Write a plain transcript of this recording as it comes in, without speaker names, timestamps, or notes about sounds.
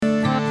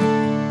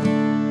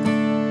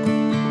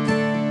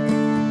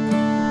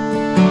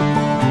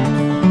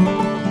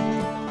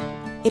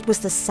It was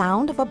the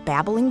sound of a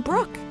babbling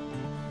brook.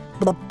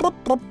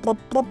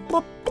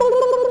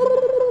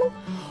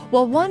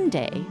 Well, one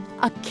day,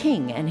 a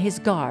king and his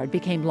guard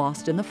became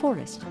lost in the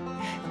forest.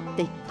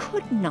 They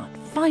could not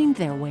find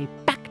their way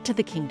back to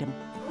the kingdom.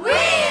 We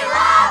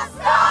love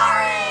stories!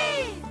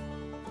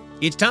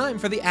 It's time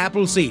for the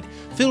Apple Seed,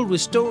 filled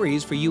with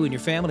stories for you and your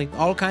family,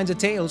 all kinds of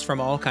tales from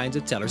all kinds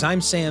of tellers.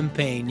 I'm Sam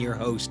Payne, your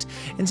host,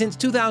 and since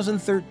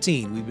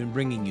 2013, we've been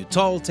bringing you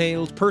tall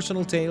tales,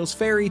 personal tales,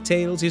 fairy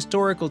tales,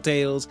 historical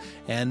tales,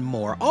 and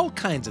more. All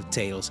kinds of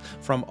tales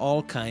from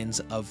all kinds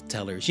of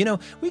tellers. You know,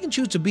 we can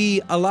choose to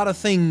be a lot of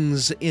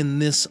things in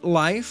this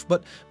life,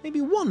 but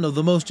maybe one of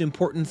the most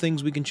important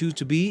things we can choose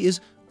to be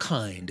is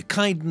kind.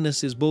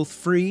 Kindness is both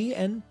free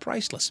and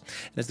priceless.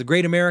 And as the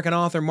great American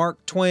author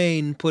Mark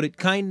Twain put it,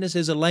 kindness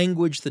is a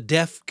language the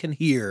deaf can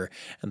hear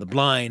and the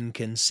blind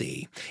can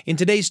see. In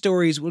today's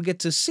stories, we'll get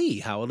to see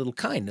how a little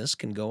kindness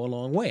can go a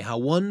long way, how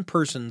one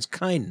person's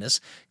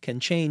kindness can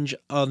change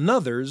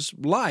another's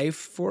life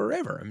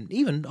forever, and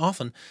even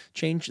often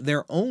change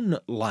their own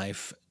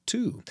life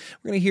too.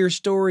 We're going to hear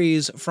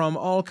stories from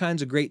all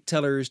kinds of great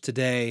tellers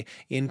today,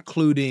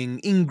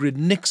 including Ingrid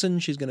Nixon.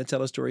 She's going to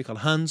tell a story called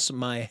Hans,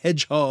 My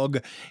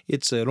Hedgehog.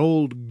 It's an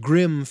old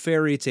Grimm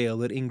fairy tale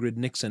that Ingrid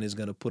Nixon is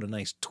going to put a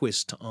nice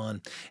twist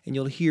on. And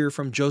you'll hear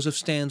from Joseph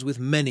Stands with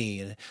Many,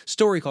 a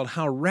story called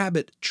How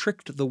Rabbit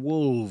Tricked the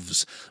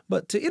Wolves.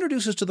 But to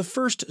introduce us to the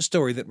first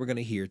story that we're going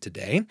to hear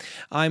today,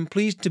 I'm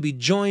pleased to be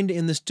joined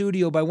in the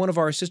studio by one of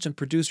our assistant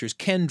producers,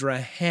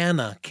 Kendra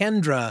Hanna.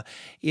 Kendra,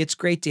 it's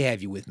great to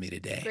have you with me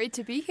today. Great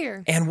to be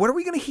here. And what are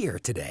we going to hear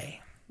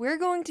today? We're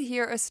going to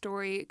hear a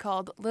story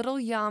called Little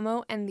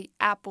Yamo and the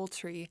Apple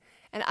Tree.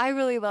 And I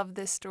really love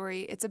this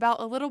story. It's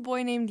about a little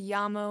boy named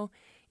Yamo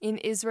in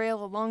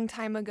Israel a long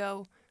time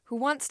ago who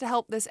wants to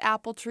help this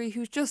apple tree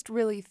who's just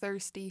really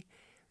thirsty.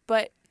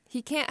 But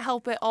he can't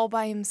help it all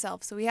by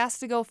himself, so he has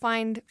to go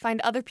find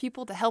other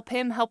people to help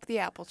him help the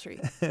apple tree.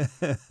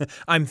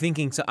 I'm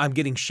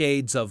getting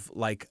shades of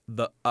like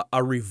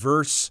a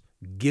reverse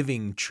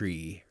giving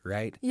tree,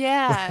 right?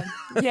 Yeah,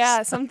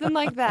 something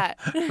like that.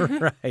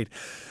 Right.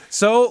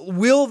 So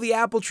will the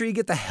apple tree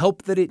get the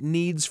help that it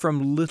needs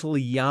from little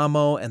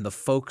Yamo and the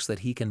folks that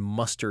he can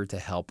muster to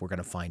help? We're going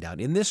to find out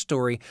in this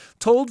story,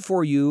 told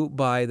for you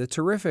by the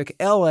terrific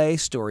L.A.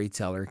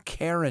 storyteller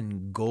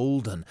Karen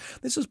Golden.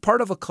 This is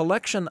part of a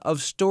collection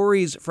of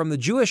stories from the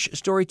Jewish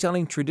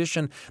storytelling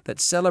tradition that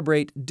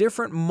celebrate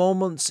different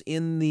moments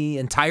in the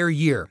entire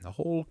year, a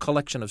whole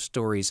collection of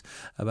stories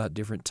about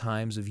different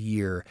times of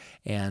year.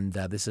 And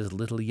this is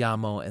Little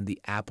Yamo and the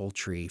Apple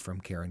Tree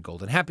from Karen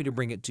Golden. Happy to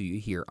bring it to you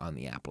here on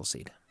the Apple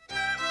Seed.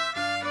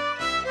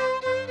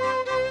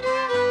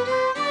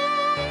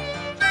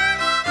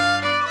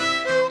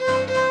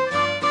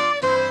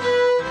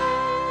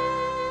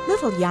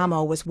 Little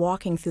Yamo was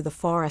walking through the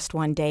forest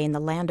one day in the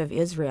land of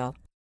Israel.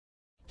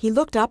 He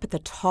looked up at the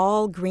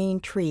tall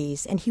green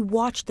trees and he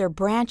watched their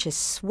branches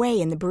sway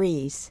in the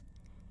breeze.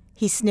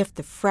 He sniffed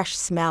the fresh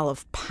smell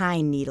of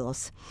pine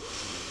needles.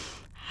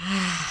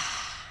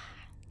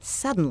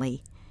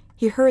 Suddenly,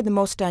 he heard the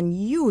most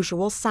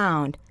unusual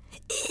sound.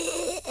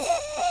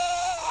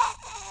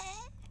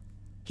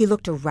 He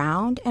looked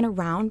around and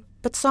around,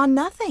 but saw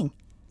nothing.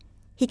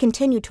 He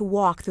continued to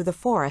walk through the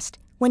forest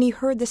when he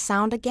heard the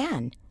sound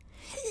again.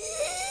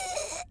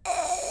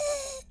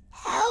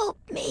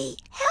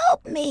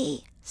 Help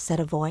me, said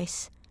a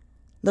voice.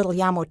 Little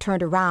Yamo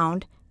turned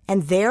around,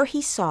 and there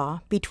he saw,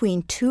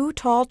 between two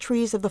tall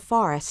trees of the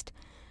forest,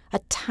 a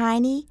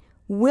tiny,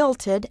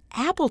 wilted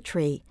apple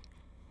tree.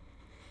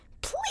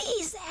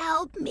 Please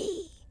help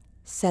me,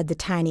 said the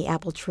tiny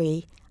apple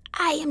tree.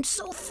 I am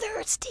so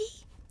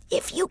thirsty.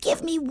 If you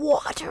give me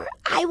water,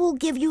 I will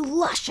give you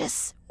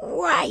luscious,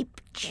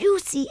 ripe,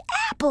 juicy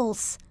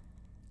apples.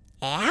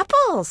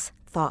 Apples,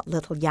 thought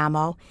little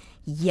Yamo.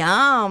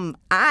 Yum!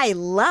 I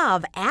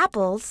love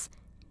apples.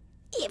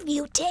 If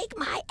you take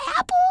my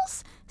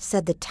apples,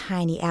 said the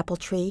tiny apple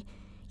tree,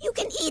 you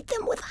can eat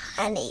them with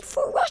honey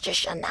for Rosh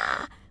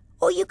Hashanah,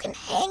 or you can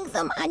hang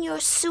them on your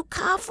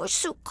sukkah for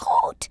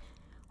Sukkot,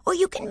 or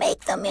you can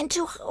make them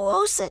into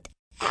roasted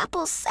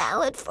apple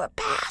salad for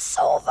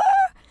Passover.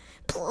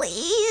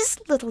 Please,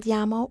 little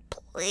Yamo,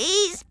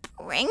 please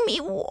bring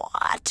me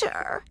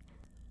water.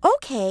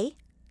 Okay,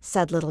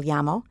 said little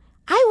Yamo.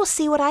 I will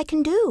see what I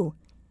can do.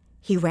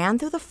 He ran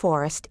through the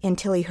forest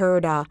until he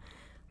heard a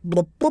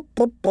blop, blop,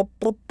 blop, blop,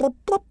 blop, blop,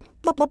 blop,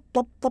 blop,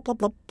 blop, blop,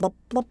 blop,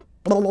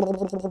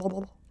 blop,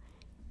 blop.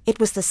 It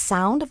was the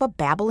sound of a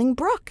babbling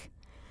brook.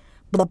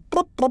 Blop,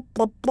 blop, blop,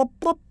 blop, blop,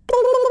 blop,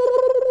 blop.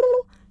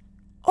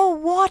 Oh,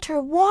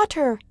 water,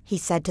 water, he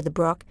said to the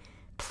brook.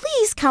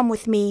 Please come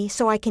with me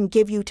so I can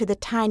give you to the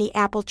tiny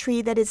apple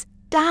tree that is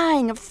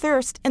dying of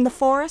thirst in the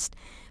forest.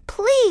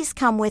 Please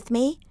come with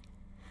me.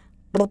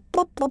 Blop,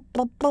 blop, blop,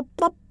 blop, blop,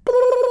 blop.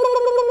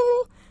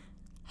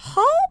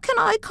 How can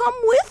I come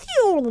with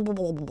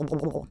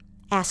you?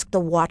 Asked the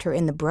water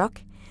in the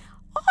brook.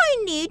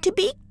 I need to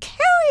be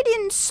carried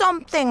in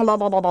something.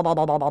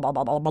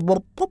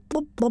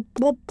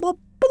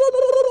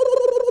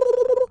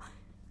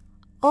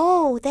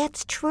 "Oh,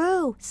 that's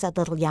true," said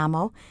little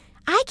Yamo.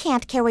 "I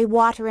can't carry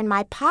water in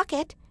my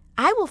pocket.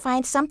 I will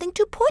find something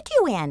to put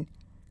you in."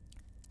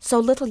 So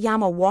little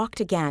Yamo walked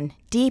again,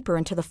 deeper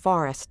into the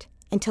forest,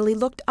 until he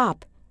looked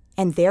up,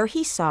 and there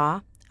he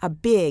saw a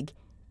big,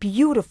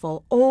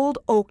 beautiful old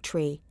oak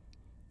tree.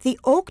 The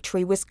oak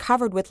tree was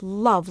covered with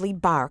lovely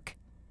bark,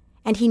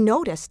 and he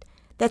noticed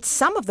that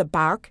some of the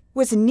bark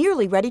was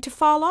nearly ready to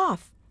fall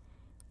off.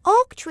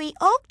 Oak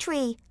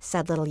tree,"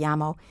 said little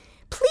Yamo,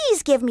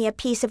 "please give me a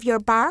piece of your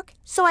bark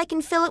so I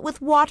can fill it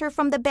with water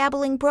from the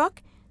babbling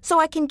brook, so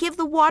I can give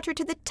the water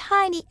to the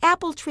tiny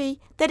apple tree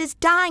that is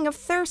dying of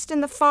thirst in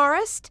the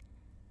forest."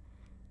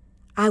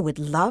 "I would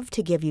love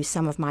to give you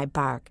some of my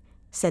bark,"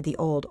 said the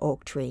old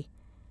oak tree,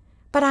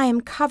 "but I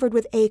am covered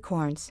with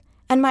acorns,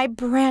 and my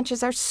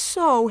branches are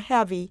so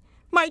heavy.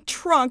 My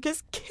trunk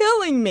is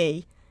killing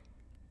me.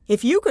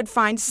 If you could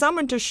find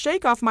someone to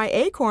shake off my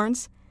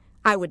acorns,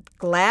 I would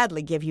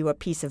gladly give you a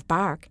piece of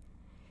bark."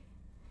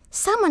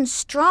 "Someone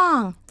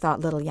strong," thought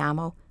little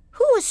Yamo.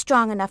 "Who is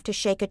strong enough to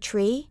shake a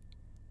tree?"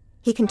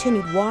 He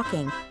continued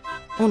walking,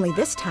 only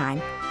this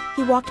time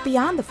he walked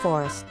beyond the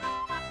forest.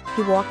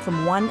 He walked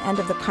from one end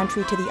of the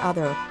country to the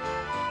other.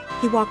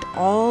 He walked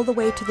all the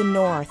way to the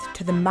north,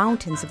 to the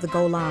mountains of the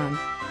Golan.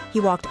 He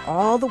walked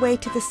all the way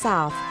to the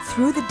south,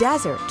 through the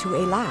desert to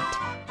Eilat.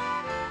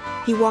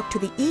 He walked to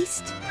the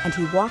east and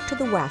he walked to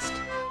the west,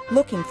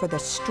 looking for the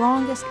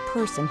strongest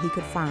person he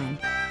could find.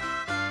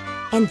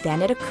 And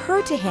then it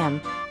occurred to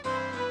him,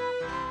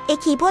 "A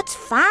kibbutz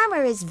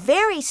farmer is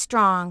very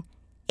strong.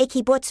 A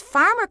kibbutz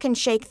farmer can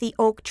shake the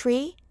oak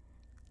tree."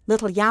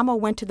 Little Yamo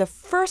went to the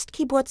first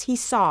kibbutz he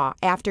saw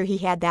after he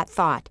had that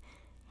thought,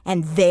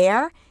 and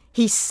there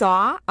he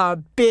saw a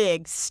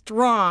big,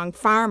 strong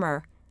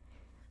farmer.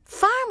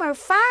 "Farmer,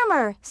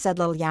 farmer," said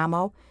little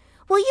Yamo,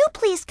 "will you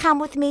please come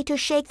with me to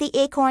shake the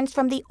acorns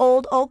from the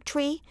old oak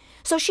tree,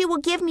 so she will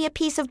give me a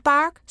piece of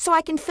bark, so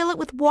I can fill it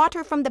with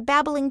water from the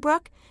babbling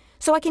brook,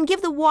 so I can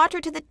give the water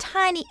to the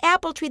tiny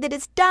apple tree that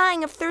is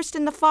dying of thirst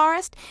in the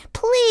forest?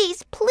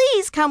 Please,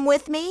 please come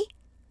with me."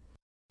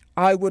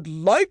 "I would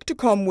like to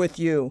come with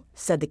you,"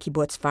 said the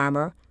kibbutz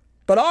farmer,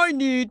 "but I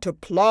need to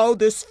plow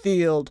this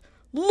field.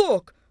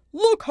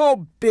 Look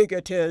how big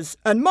it is,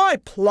 and my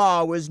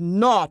plow is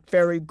not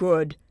very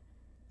good.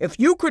 If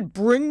you could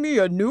bring me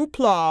a new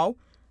plow,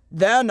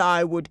 then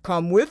I would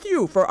come with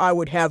you, for I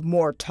would have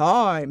more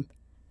time."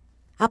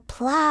 A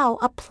plow,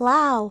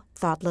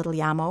 thought little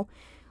Yamo.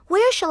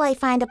 "Where shall I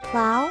find a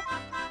plow?"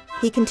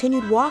 He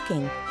continued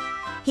walking.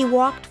 He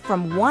walked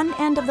from one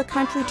end of the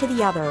country to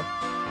the other.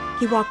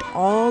 He walked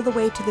all the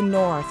way to the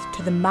north,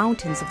 to the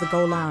mountains of the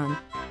Golan.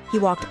 He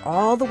walked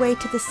all the way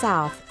to the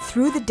south,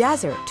 through the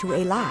desert to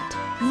Eilat,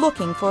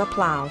 looking for a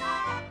plow.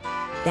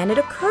 Then it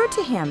occurred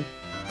to him,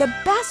 the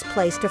best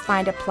place to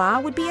find a plow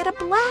would be at a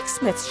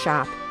blacksmith's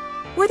shop,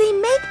 where they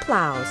make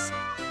plows.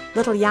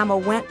 Little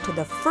Yamo went to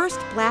the first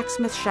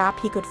blacksmith shop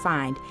he could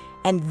find,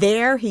 and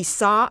there he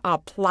saw a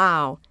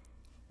plow.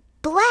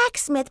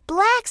 "Blacksmith,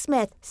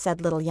 blacksmith,"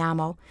 said little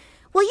Yamo,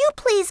 "will you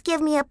please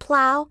give me a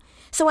plow,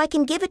 so I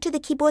can give it to the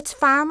kibbutz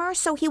farmer,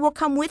 so he will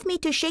come with me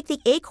to shake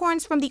the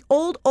acorns from the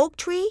old oak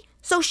tree,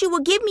 so she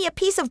will give me a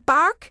piece of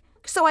bark,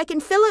 so I can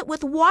fill it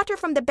with water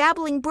from the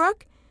babbling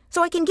brook,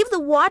 so I can give the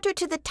water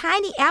to the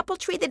tiny apple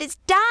tree that is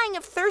dying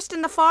of thirst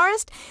in the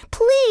forest?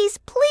 Please,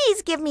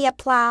 please give me a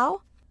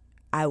plow."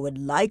 "I would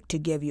like to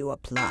give you a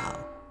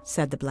plow,"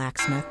 said the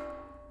blacksmith,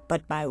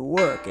 "but my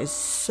work is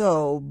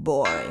so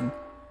boring.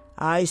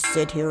 I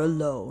sit here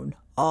alone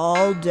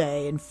all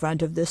day in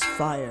front of this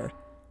fire.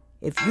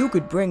 If you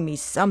could bring me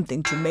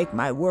something to make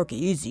my work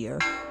easier,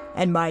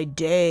 and my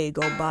day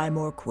go by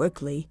more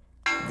quickly,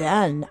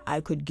 then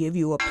I could give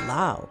you a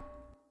plow."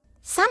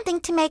 "Something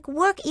to make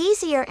work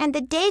easier and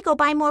the day go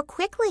by more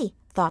quickly,"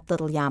 thought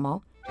little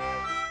Yamo.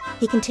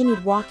 He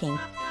continued walking.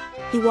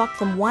 He walked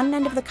from one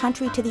end of the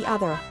country to the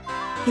other.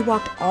 He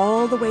walked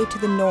all the way to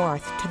the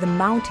north, to the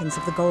mountains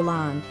of the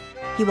Golan.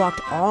 He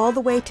walked all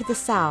the way to the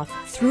south,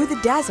 through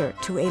the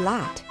desert to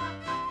Eilat.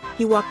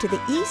 He walked to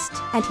the east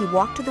and he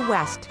walked to the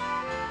west,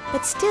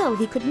 but still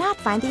he could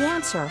not find the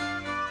answer.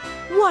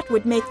 What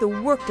would make the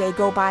workday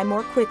go by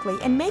more quickly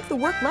and make the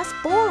work less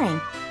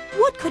boring?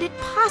 What could it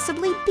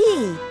possibly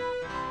be?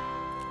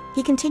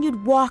 He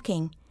continued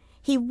walking.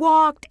 He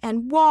walked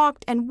and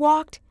walked and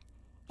walked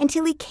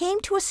until he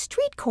came to a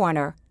street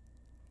corner.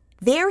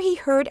 There he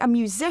heard a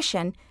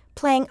musician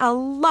playing a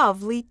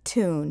lovely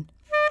tune.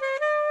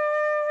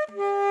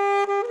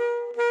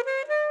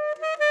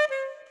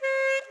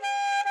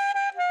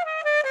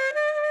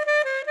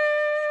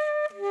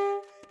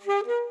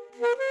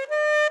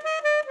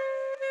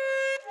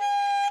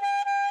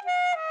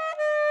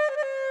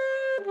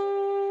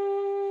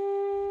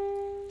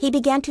 He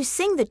began to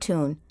sing the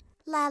tune.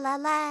 La la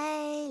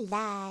la,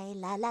 la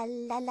la la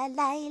la la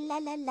la la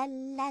la la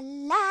la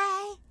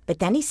la. But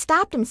then he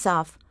stopped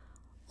himself.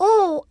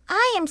 "Oh,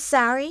 I am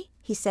sorry,"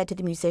 he said to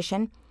the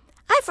musician.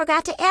 "I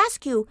forgot to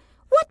ask you,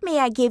 what may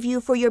I give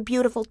you for your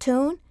beautiful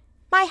tune?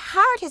 My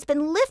heart has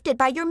been lifted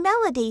by your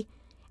melody,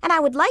 and I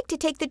would like to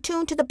take the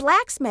tune to the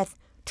blacksmith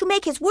to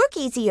make his work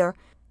easier.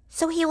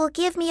 So he will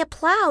give me a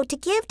plow to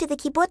give to the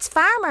kibbutz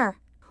farmer,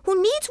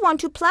 who needs one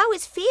to plow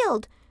his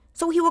field.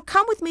 So he will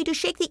come with me to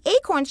shake the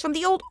acorns from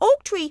the old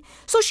oak tree.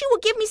 So she will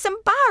give me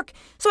some bark,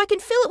 so I can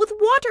fill it with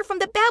water from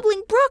the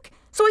babbling brook,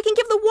 so I can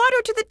give the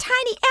water to the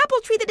tiny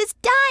apple tree that is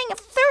dying of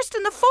thirst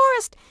in the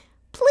forest.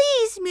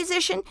 Please,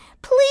 musician,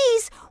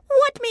 please,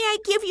 what may I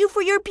give you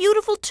for your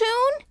beautiful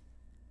tune?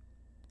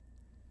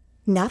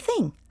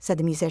 Nothing, said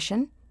the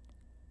musician.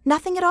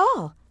 Nothing at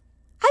all.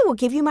 I will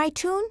give you my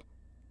tune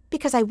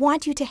because I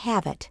want you to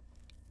have it.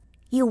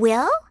 You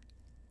will?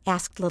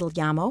 Asked little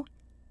Yamo.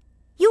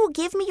 You will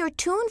give me your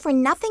tune for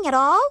nothing at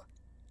all?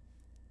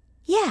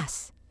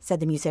 Yes, said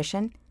the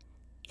musician.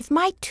 If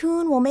my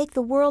tune will make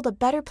the world a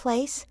better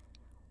place,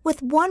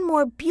 with one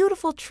more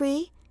beautiful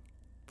tree,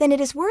 then it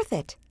is worth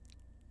it.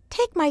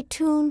 Take my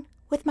tune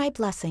with my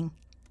blessing.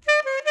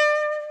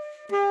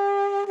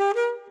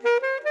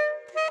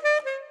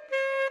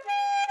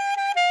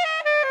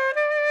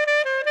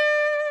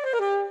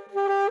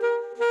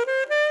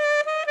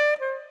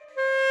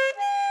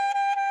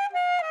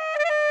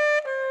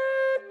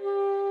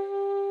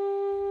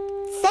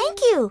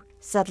 Thank you,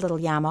 said little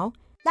Yamo.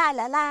 La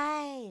la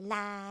la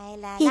la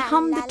la. He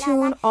hummed the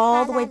tune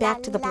all the way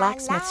back to the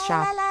blacksmith's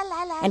shop.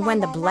 And when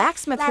the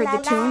blacksmith heard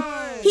the tune,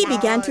 he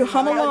began to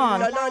hum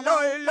along.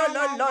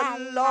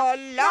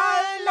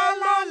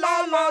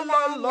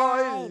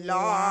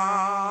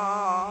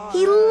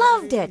 He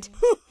loved it.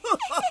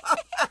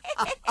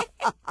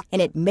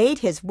 And it made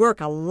his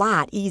work a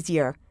lot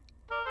easier.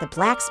 The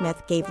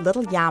blacksmith gave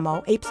little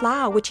Yamo a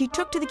plow, which he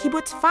took to the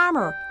kibbutz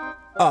farmer.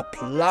 A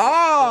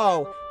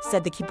plow,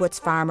 said the kibbutz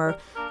farmer.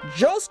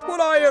 Just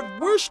what I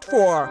have wished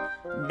for.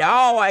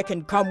 Now I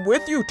can come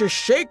with you to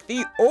shake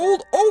the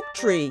old oak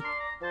tree.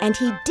 And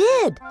he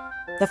did.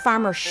 The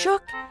farmer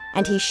shook,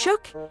 and he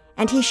shook,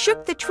 and he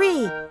shook the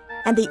tree.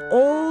 And the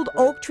old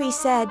oak tree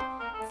said,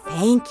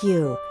 "Thank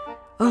you.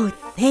 Oh,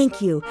 thank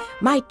you.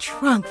 My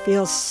trunk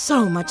feels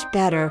so much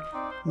better.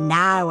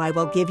 Now I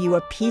will give you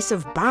a piece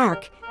of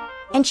bark."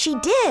 And she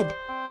did.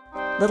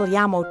 Little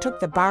Yamo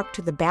took the bark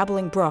to the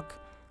babbling brook.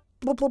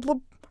 Blub, blub,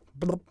 blub,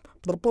 blub,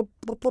 blub, blub,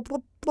 blub,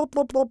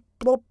 blub,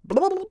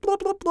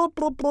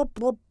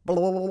 blub,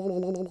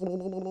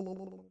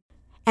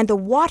 and the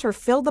water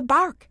filled the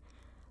bark.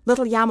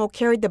 Little Yamo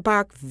carried the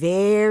bark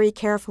very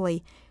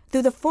carefully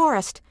through the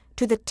forest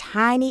to the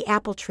tiny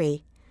apple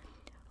tree.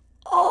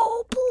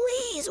 "Oh,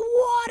 please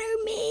water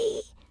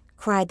me,"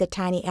 cried the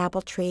tiny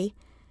apple tree.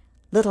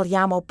 Little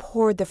Yamo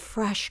poured the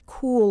fresh,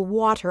 cool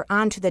water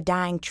onto the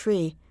dying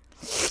tree.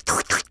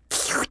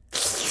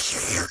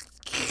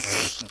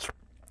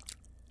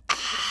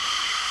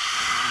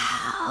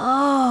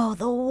 "Oh,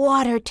 the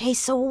water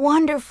tastes so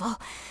wonderful.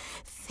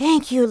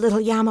 Thank you, little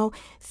Yamo.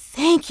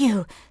 Thank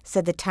you,"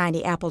 said the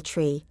tiny apple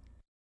tree.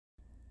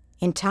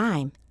 In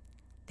time,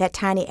 that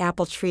tiny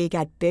apple tree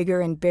got bigger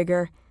and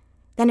bigger.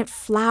 Then it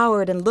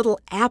flowered and little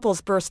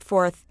apples burst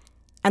forth,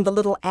 and the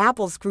little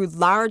apples grew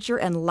larger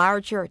and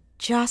larger,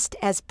 just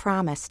as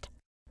promised.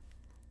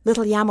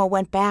 Little Yamo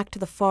went back to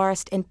the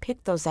forest and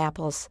picked those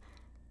apples.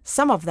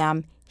 Some of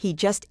them he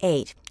just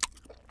ate,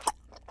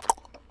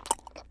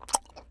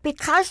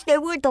 because they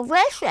were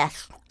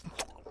delicious.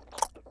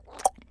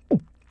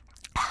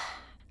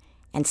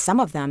 And some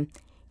of them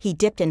he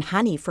dipped in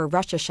honey for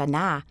Rosh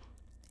Hashanah.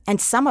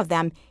 And some of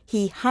them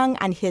he hung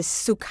on his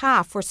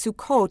sukkah for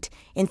Sukkot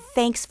in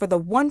thanks for the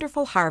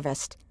wonderful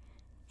harvest.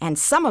 And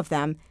some of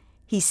them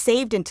he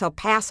saved until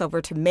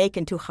Passover to make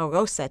into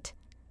charoset.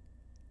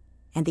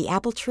 And the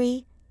apple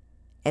tree,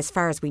 as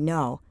far as we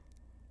know,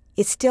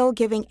 is still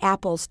giving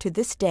apples to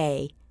this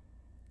day,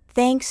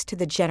 thanks to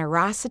the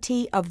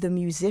generosity of the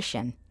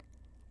musician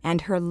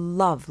and her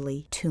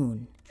lovely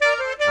tune.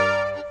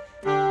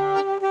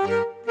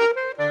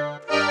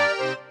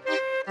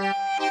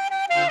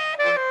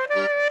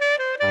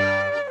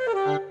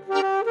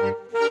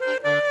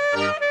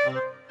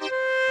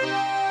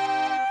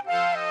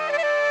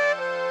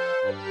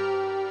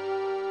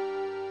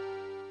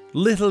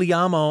 Little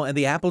Yamo and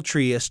the Apple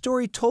Tree, a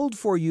story told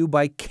for you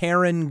by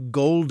Karen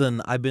Golden.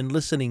 I've been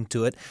listening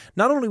to it,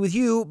 not only with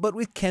you, but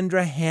with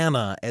Kendra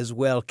Hanna as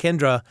well.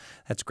 Kendra,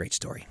 that's a great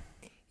story.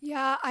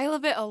 Yeah, I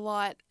love it a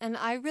lot, and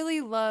I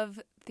really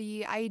love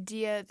the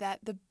idea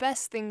that the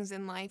best things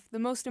in life, the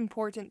most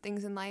important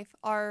things in life,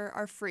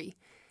 are free.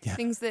 Yeah.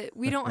 Things that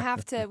we don't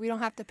have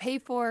to pay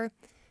for,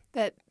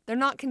 that they're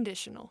not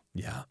conditional.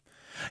 Yeah.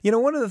 You know,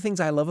 one of the things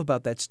I love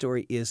about that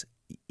story is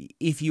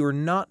if you're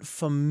not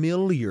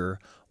familiar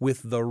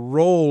with the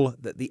role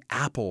that the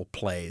apple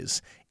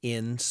plays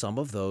in some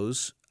of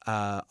those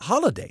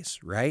holidays,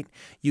 right?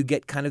 You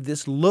get kind of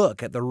this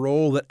look at the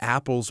role that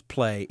apples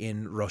play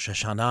in Rosh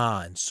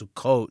Hashanah and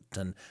Sukkot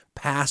and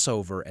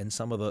Passover and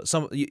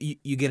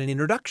you get an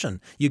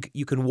introduction.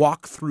 You can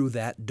walk through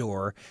that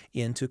door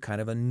into kind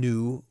of a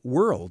new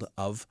world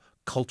of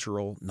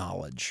cultural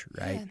knowledge,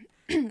 right?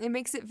 it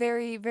makes it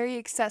very, very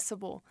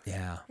accessible.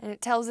 Yeah. And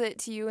it tells it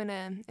to you in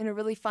a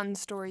really fun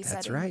story setting.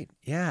 That's right.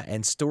 Yeah,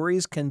 and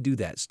stories can do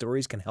that.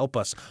 Stories can help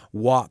us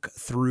walk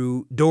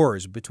through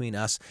doors between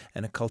us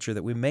and a culture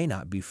that we may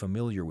not be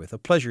familiar with. A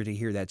pleasure to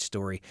hear that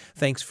story.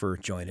 Thanks for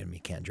joining me,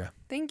 Kendra.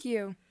 Thank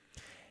you.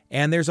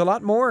 And there's a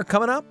lot more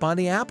coming up on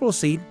The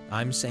Appleseed.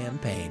 I'm Sam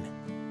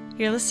Payne.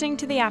 You're listening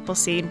to The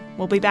Appleseed.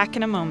 We'll be back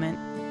in a moment.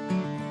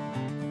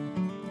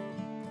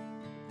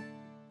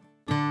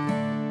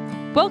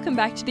 Welcome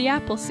back to The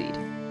Appleseed.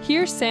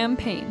 Here's Sam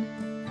Payne.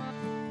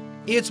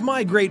 It's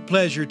my great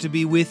pleasure to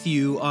be with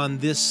you on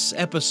this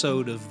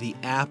episode of The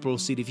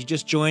Appleseed. If you're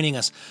just joining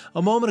us,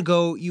 a moment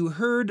ago you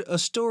heard a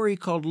story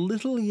called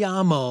Little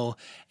Yamo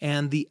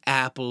and the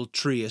Apple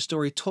Tree, a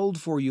story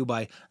told for you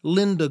by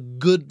Linda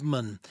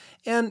Goodman.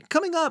 And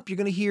coming up, you're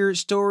going to hear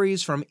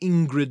stories from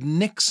Ingrid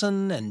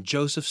Nixon and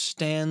Joseph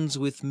Stands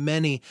with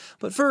Many.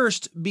 But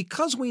first,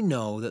 because we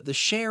know that the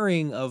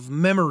sharing of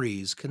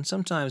memories can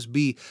sometimes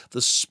be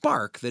the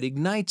spark that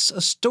ignites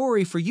a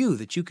story for you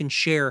that you can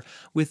share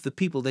with the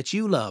people that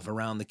you love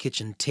around the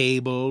kitchen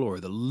table or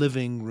the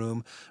living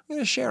room, we're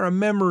going to share a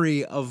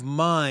memory of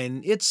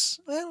mine. It's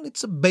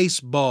a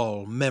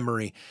baseball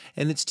memory,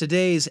 and it's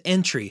today's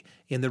entry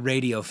in the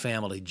Radio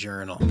Family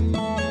Journal.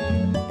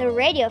 The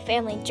Radio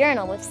Family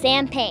Journal with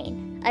Sam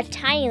Payne, a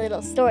tiny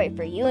little story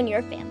for you and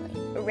your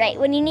family, right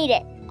when you need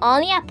it,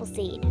 on the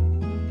Appleseed.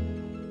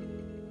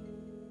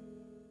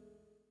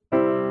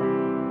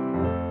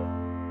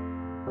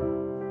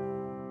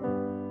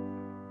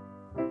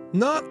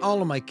 Not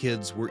all of my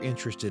kids were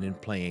interested in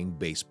playing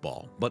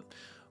baseball, but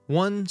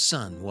one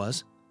son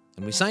was,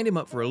 and we signed him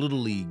up for a little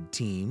league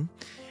team,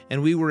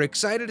 and we were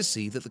excited to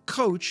see that the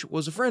coach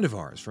was a friend of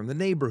ours from the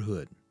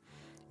neighborhood.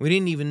 We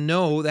didn't even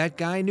know that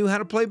guy knew how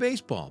to play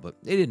baseball, but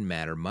it didn't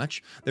matter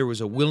much. There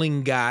was a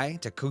willing guy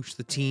to coach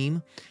the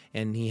team,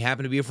 and he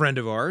happened to be a friend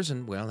of ours,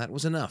 and, well, that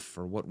was enough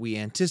for what we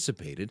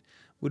anticipated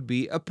would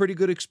be a pretty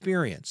good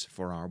experience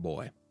for our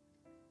boy.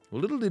 Well,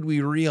 little did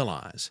we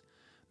realize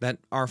that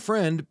our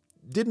friend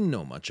didn't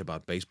know much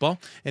about baseball,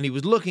 and he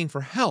was looking for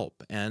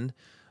help, and,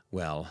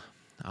 well,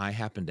 I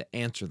happened to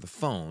answer the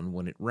phone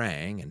when it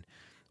rang and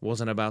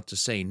wasn't about to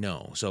say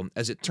no. So,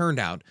 as it turned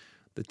out,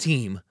 the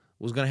team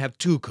was going to have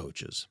two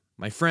coaches,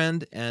 my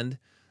friend and,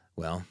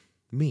 well,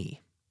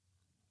 me.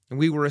 And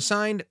we were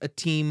assigned a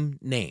team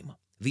name,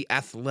 the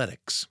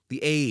Athletics,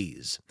 the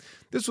A's.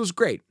 This was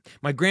great.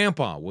 My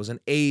grandpa was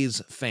an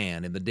A's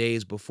fan in the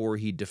days before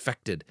he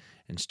defected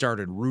and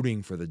started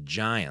rooting for the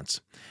Giants.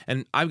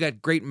 And I've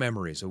got great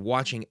memories of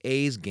watching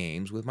A's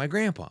games with my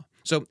grandpa.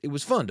 So it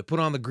was fun to put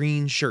on the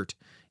green shirt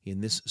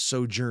in this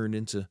sojourn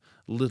into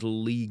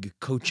Little League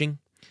coaching.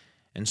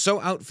 And so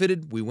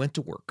outfitted, we went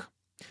to work.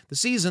 The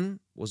season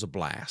was a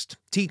blast,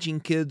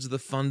 teaching kids the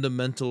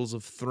fundamentals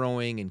of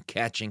throwing and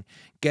catching,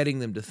 getting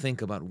them to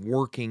think about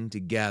working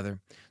together,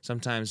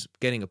 sometimes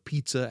getting a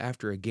pizza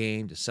after a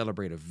game to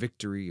celebrate a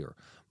victory or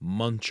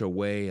munch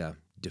away a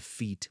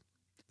defeat.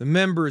 The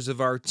members of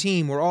our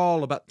team were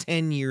all about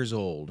 10 years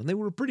old, and they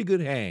were a pretty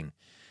good hang.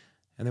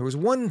 And there was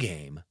one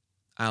game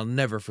I'll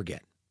never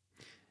forget.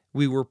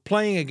 We were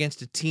playing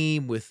against a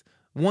team with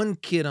one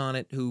kid on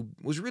it who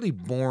was really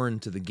born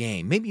to the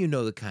game. Maybe you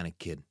know the kind of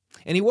kid.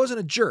 And he wasn't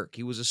a jerk.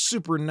 He was a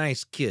super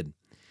nice kid. And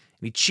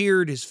he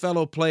cheered his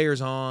fellow players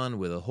on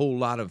with a whole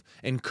lot of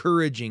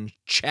encouraging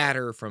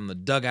chatter from the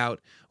dugout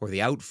or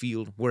the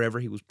outfield, wherever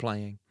he was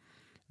playing.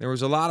 There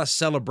was a lot of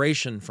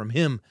celebration from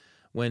him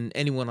when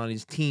anyone on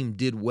his team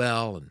did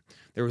well, and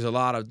there was a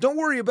lot of, "Don't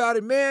worry about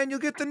it, man, you'll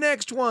get the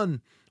next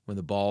one," when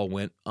the ball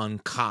went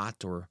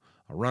uncaught or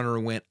a runner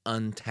went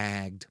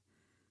untagged.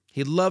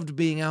 He loved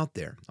being out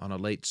there on a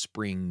late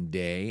spring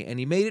day, and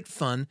he made it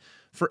fun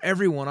for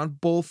everyone on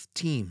both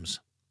teams.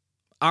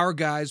 Our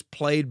guys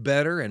played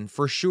better, and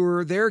for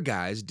sure their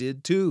guys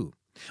did too.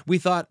 We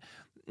thought,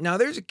 now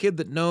there's a kid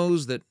that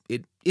knows that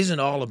it isn't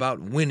all about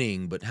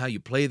winning, but how you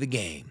play the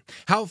game.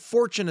 How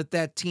fortunate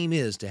that team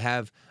is to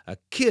have a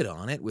kid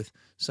on it with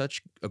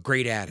such a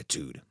great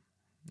attitude.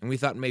 And we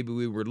thought maybe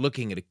we were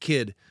looking at a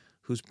kid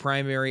whose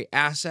primary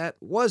asset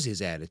was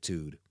his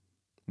attitude.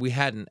 We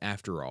hadn't,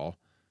 after all,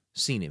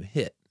 seen him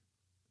hit.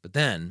 But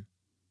then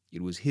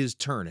it was his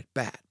turn at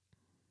bat,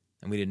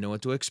 and we didn't know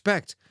what to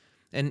expect.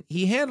 And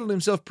he handled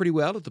himself pretty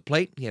well at the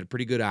plate. He had a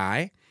pretty good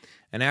eye.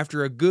 And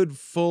after a good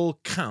full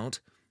count,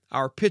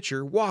 our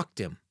pitcher walked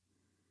him.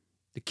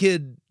 The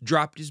kid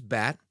dropped his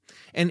bat,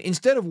 and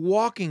instead of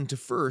walking to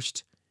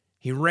first,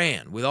 he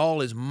ran with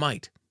all his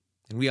might.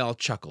 And we all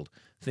chuckled,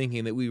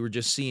 thinking that we were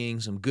just seeing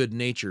some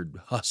good-natured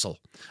hustle,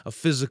 a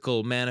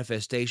physical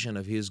manifestation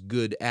of his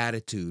good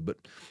attitude.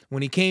 But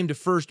when he came to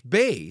first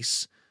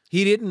base,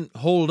 He didn't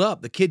hold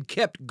up. The kid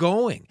kept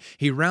going.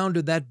 He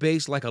rounded that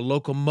base like a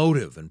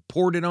locomotive and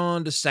poured it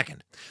on to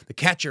second. The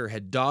catcher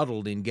had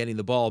dawdled in getting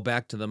the ball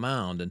back to the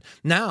mound, and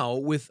now,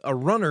 with a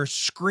runner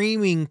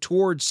screaming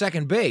toward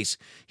second base,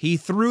 he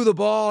threw the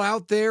ball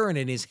out there, and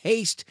in his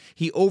haste,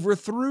 he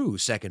overthrew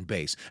second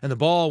base, and the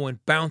ball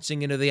went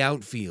bouncing into the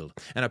outfield,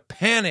 and a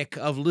panic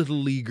of little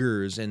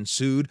leaguers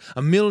ensued,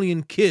 a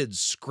million kids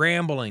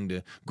scrambling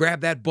to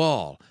grab that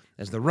ball,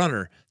 as the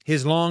runner,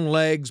 his long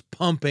legs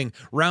pumping,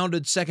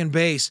 rounded second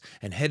base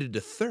and headed to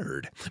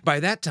third.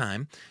 By that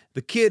time,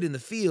 the kid in the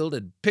field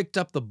had picked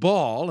up the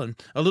ball and,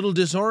 a little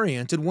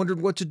disoriented,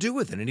 wondered what to do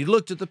with it. And he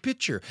looked at the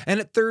pitcher and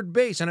at third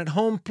base and at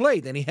home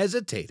plate, and he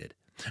hesitated.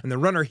 And the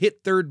runner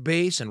hit third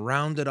base and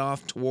rounded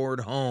off toward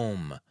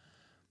home.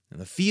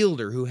 And the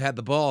fielder who had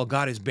the ball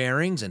got his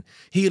bearings, and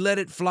he let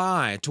it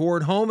fly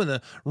toward home, and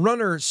the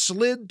runner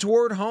slid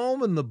toward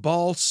home, and the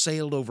ball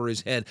sailed over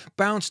his head,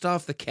 bounced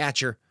off the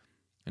catcher,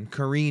 and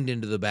careened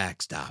into the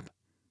backstop.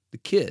 The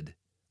kid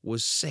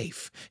was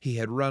safe. He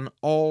had run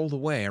all the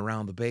way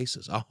around the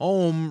bases. A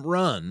home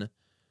run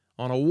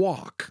on a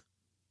walk.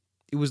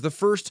 It was the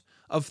first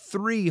of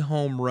 3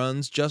 home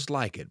runs just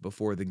like it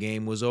before the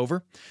game was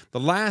over. The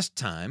last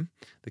time,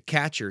 the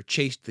catcher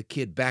chased the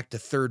kid back to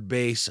third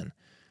base and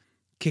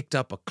kicked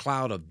up a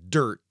cloud of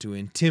dirt to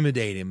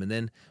intimidate him, and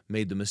then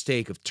made the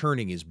mistake of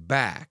turning his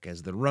back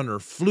as the runner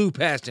flew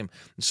past him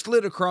and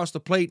slid across the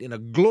plate in a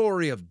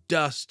glory of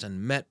dust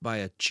and met by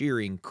a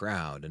cheering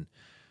crowd. And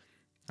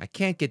I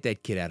can't get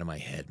that kid out of my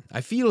head.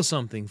 I feel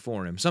something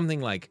for him,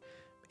 something like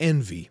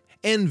envy.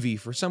 Envy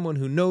for someone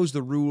who knows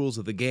the rules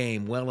of the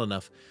game well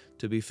enough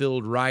to be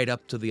filled right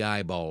up to the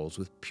eyeballs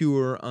with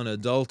pure,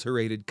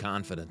 unadulterated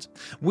confidence.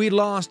 We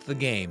lost the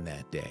game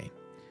that day,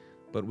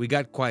 but we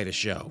got quite a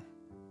show.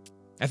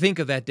 I think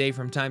of that day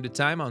from time to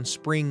time on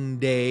spring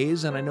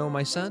days, and I know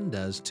my son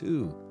does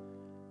too.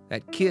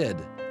 That kid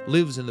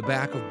lives in the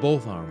back of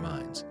both our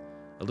minds,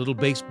 a little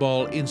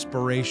baseball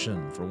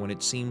inspiration for when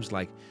it seems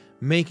like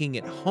making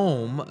it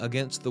home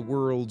against the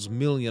world's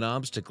million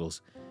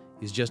obstacles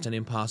is just an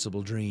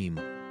impossible dream.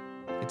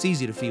 It's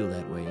easy to feel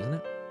that way, isn't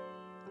it?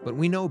 But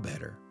we know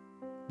better.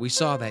 We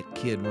saw that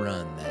kid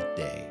run that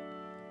day,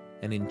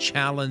 and in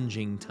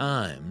challenging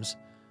times,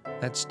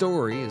 that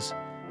story is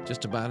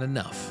just about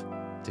enough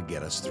to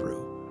get us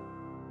through.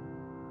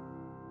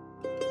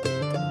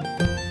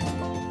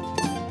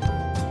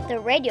 The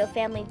Radio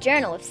Family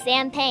Journal with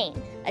Sam Payne.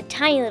 A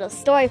tiny little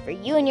story for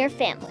you and your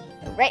family,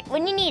 right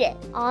when you need it,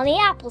 on the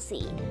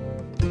Appleseed.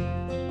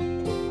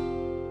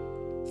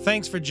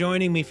 Thanks for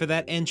joining me for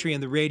that entry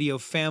in the Radio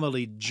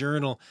Family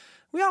Journal.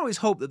 We always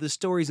hope that the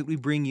stories that we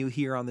bring you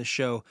here on the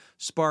show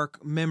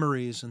spark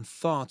memories and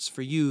thoughts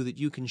for you that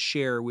you can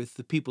share with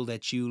the people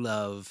that you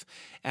love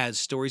as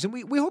stories. And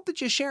we hope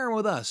that you share them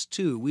with us,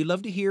 too. We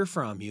love to hear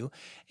from you.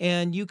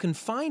 And you can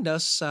find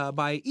us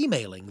by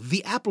emailing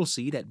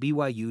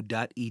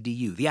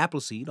theappleseed@byu.edu. The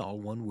Appleseed, all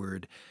one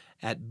word,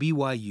 at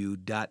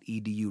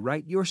byu.edu.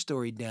 Write your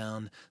story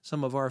down.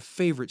 Some of our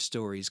favorite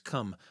stories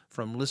come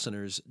from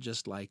listeners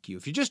just like you.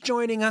 If you're just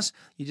joining us,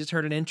 you just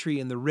heard an entry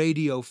in the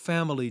Radio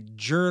Family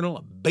Journal,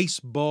 a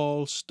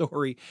baseball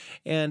story,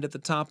 and at the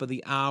top of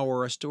the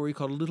hour, a story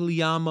called Little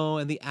Yamo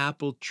and the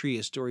Apple Tree,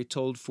 a story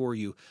told for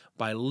you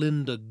by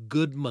Linda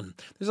Goodman.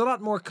 There's a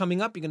lot more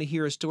coming up. You're going to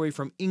hear a story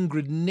from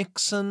Ingrid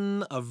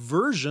Nixon, a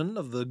version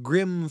of the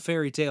Grimm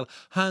fairy tale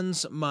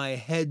Hans, My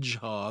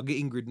Hedgehog.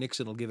 Ingrid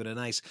Nixon will give it a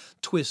nice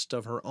twist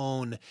of her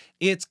own.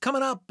 It's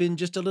coming up in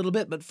just a little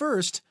bit, but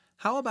first,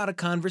 how about a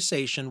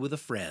conversation with a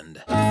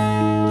friend?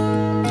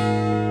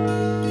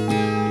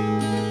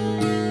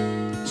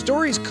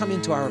 Stories come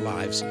into our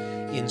lives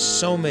in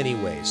so many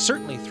ways,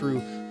 certainly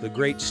through the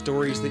great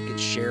stories that get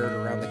shared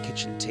around the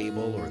kitchen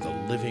table or the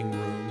living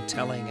room,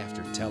 telling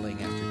after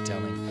telling after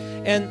telling,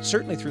 and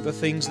certainly through the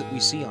things that we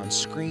see on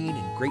screen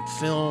in great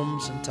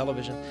films and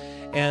television,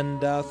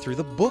 and through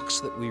the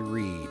books that we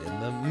read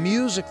and the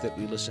music that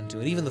we listen to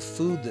and even the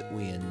food that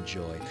we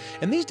enjoy.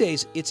 And these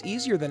days, it's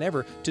easier than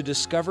ever to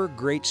discover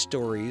great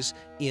stories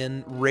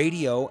in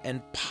radio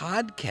and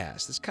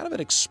podcasts. There's kind of an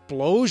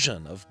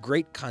explosion of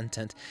great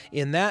content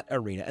in that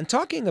arena. And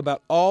talking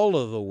about all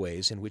of the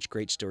ways in which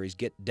great stories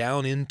get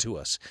down into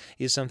us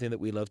is something that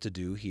we love to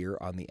do here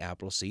on the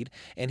Appleseed.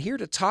 And here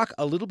to talk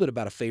a little bit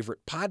about a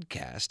favorite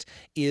podcast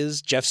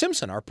is Jeff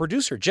Simpson, our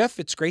producer. Jeff,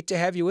 it's great to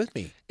have you with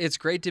me. It's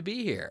great to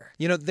be here.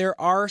 You know, there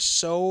are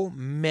so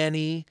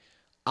many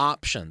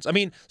options. I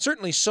mean,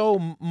 certainly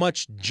so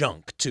much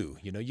junk too,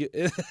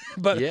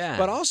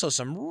 but also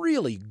some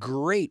really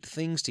great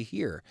things to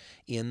hear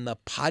in the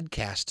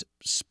podcast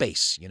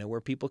space,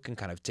 where people can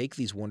kind of take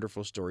these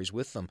wonderful stories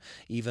with them,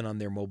 even on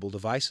their mobile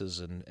devices,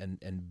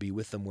 and be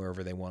with them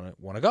wherever they want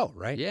to go,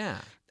 right? Yeah.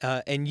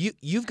 And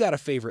you've got a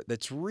favorite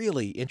that's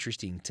really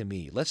interesting to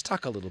me. Let's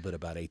talk a little bit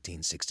about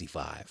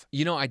 1865.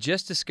 I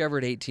just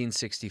discovered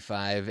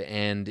 1865,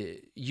 and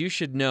you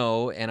should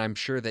know, and I'm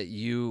sure that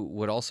you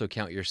would also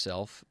count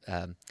yourself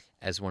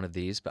as one of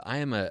these, but I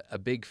am a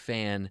big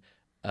fan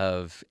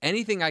of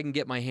anything I can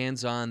get my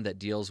hands on that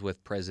deals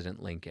with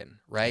President Lincoln,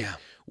 right? Yeah.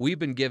 We've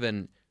been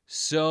given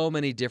so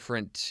many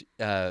different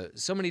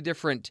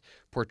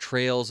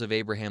portrayals of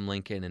Abraham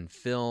Lincoln in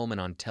film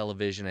and on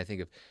television. I think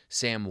of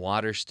Sam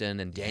Waterston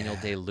and Daniel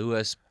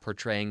Day-Lewis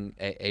portraying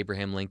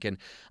Abraham Lincoln.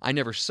 I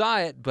never saw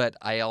it, but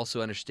I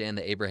also understand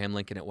that Abraham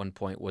Lincoln at one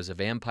point was a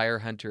vampire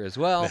hunter as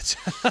well.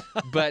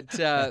 But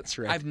That's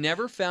right. I've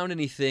never found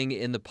anything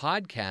in the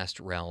podcast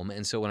realm,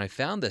 and so when I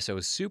found this, I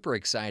was super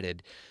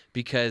excited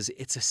because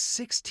it's a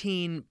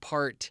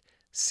 16-part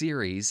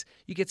series.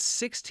 You get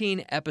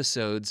 16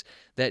 episodes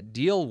that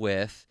deal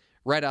with,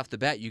 right off the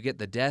bat, you get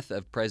the death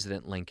of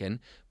President Lincoln,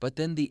 but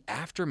then the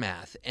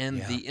aftermath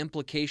and the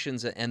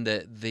implications and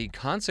the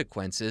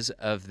consequences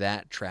of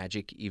that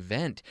tragic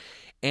event.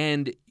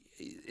 And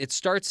it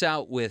starts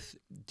out with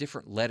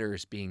different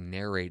letters being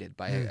narrated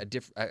by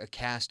a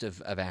cast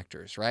of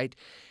actors, right?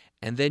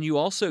 And then you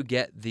also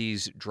get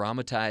these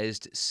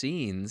dramatized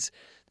scenes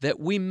that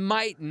we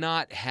might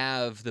not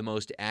have the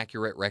most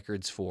accurate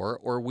records for,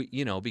 or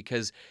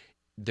because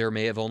there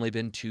may have only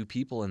been 2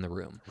 people in the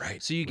room.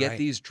 Right. So you get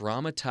these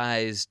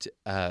dramatized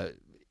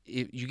versions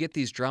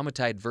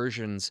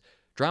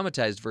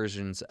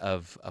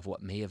of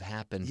what may have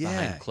happened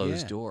behind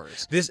closed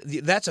doors.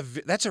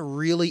 That's a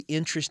really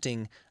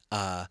interesting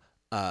part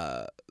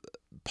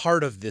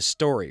of this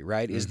story,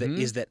 right? Is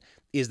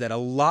that a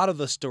lot of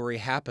the story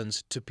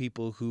happens to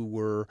people who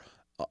were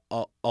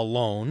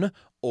alone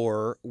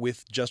or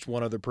with just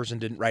one other person,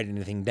 didn't write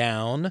anything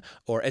down,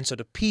 and so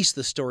to piece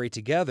the story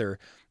together,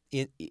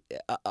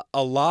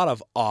 a lot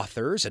of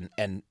authors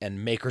and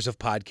makers of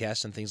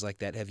podcasts and things like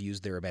that have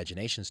used their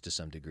imaginations to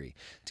some degree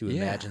to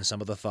imagine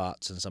some of the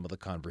thoughts and some of the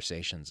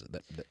conversations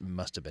that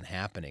must have been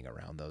happening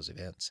around those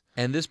events.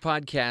 And this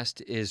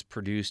podcast is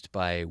produced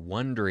by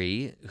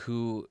Wondery,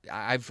 who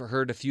I've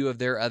heard a few of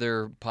their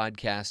other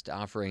podcast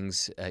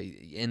offerings,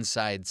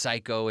 Inside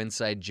Psycho,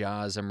 Inside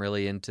Jaws. I'm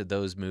really into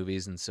those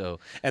movies, and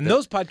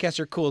those podcasts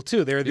are cool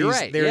too. They're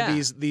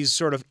these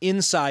sort of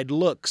inside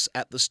looks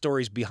at the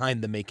stories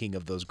behind the making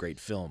of those great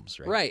films,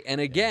 right? Right.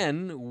 And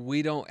again,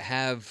 we don't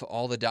have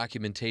all the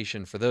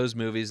documentation for those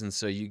movies, and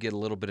so you get a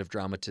little bit of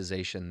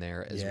dramatization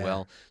there as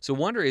well. So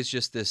Wonder is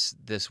just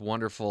this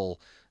wonderful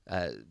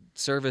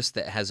service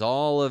that has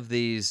all of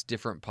these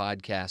different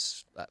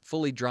podcasts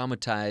fully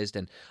dramatized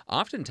and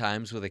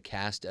oftentimes with a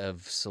cast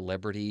of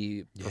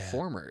celebrity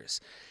performers.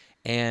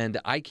 And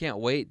I can't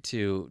wait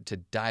to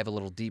dive a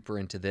little deeper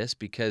into this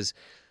because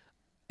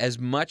as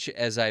much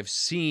as I've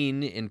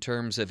seen in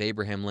terms of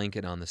Abraham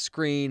Lincoln on the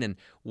screen and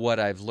what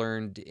I've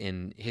learned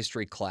in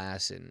history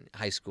class in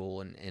high school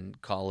and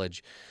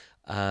college,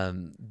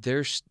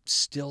 there's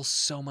still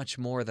so much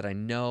more that I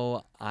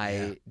know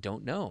I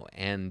don't know,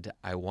 and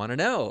I want to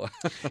know.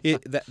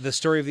 The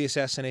story of the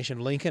assassination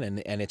of Lincoln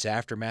and its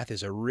aftermath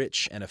is a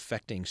rich and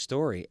affecting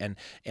story. And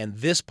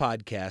this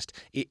podcast,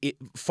 it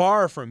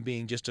far from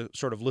being just a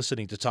sort of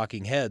listening to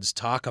talking heads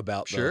talk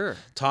about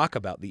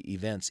the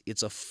events,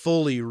 it's a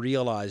fully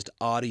realized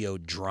audio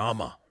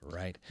drama,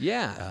 right?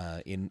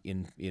 Yeah.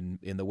 In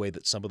the way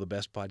that some of the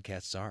best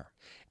podcasts are.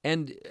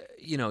 And,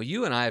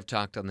 you and I have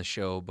talked on the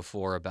show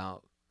before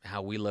about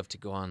how we love to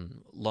go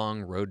on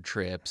long road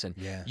trips. And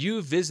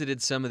you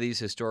visited some of these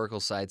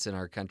historical sites in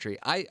our country.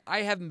 I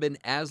haven't been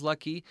as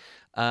lucky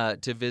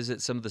to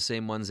visit some of the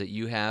same ones that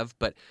you have.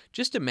 But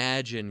just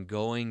imagine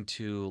going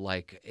to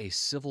like a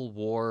Civil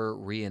War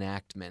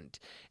reenactment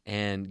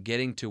and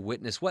getting to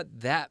witness what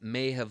that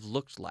may have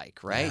looked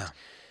like, right? Yeah.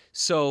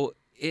 So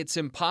it's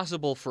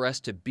impossible for us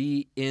to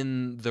be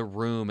in the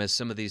room as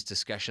some of these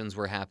discussions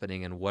were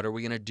happening. And what are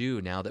we going to do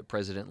now that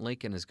President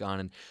Lincoln is gone?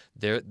 And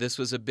this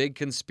was a big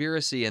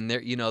conspiracy, and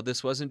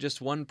this wasn't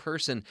just one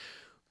person.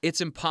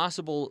 It's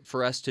impossible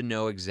for us to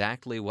know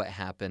exactly what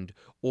happened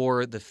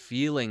or the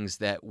feelings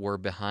that were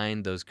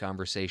behind those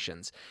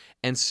conversations.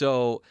 And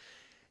so,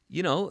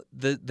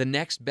 the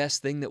next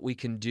best thing that we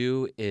can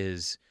do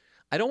is,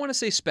 I don't want to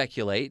say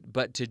speculate,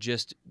 but to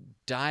just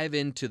dive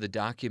into the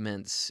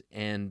documents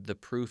and the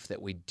proof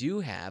that we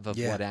do have of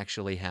what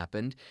actually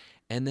happened,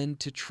 and then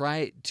to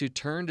try to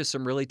turn to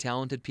some really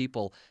talented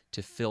people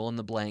to fill in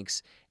the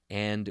blanks.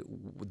 And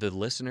the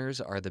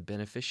listeners are the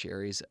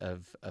beneficiaries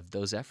of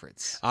those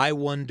efforts. I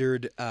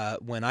wondered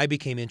when I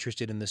became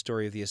interested in the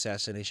story of the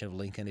assassination of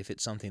Lincoln if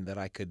it's something that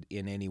I could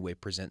in any way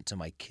present to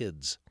my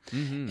kids.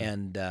 Mm-hmm.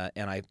 And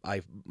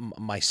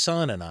my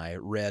son and I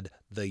read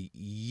the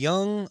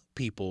young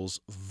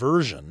people's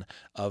version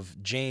of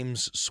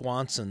James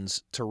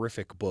Swanson's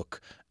terrific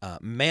book,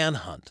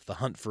 Manhunt, The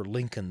Hunt for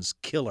Lincoln's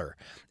Killer.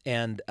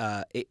 And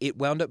it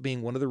wound up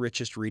being one of the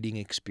richest reading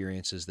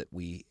experiences that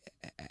we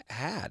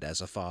had as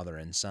a father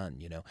and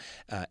son,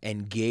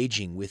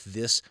 engaging with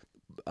this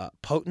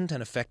potent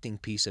and affecting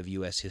piece of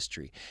U.S.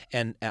 history.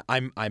 And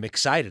I'm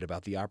excited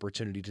about the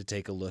opportunity to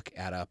take a look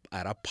at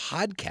a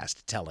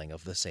podcast telling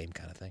of the same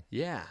kind of thing.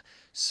 Yeah.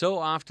 So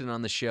often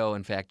on the show,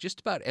 in fact,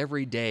 just about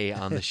every day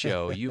on the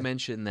show, you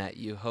mention that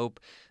you hope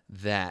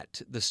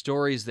that the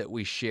stories that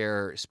we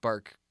share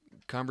spark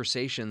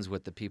conversations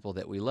with the people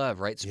that we love,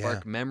 right?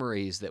 Spark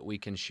memories that we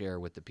can share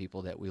with the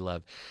people that we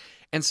love.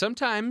 And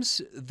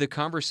sometimes the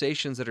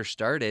conversations that are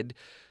started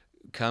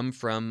come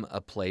from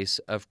a place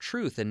of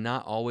truth and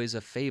not always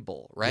a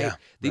fable, right? Yeah,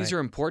 These are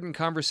important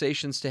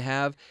conversations to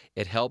have.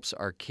 It helps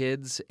our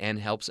kids and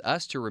helps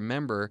us to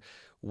remember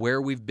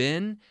where we've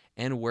been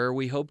and where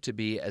we hope to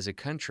be as a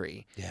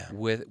country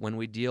when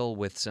we deal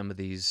with some of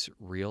these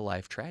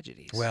real-life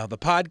tragedies. Well, the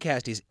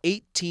podcast is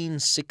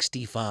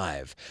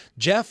 1865.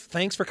 Jeff,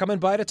 thanks for coming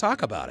by to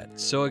talk about it.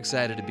 So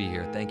excited to be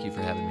here. Thank you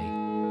for having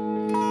me.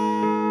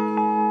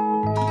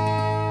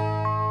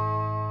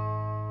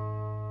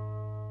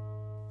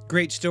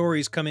 Great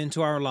stories come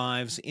into our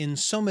lives in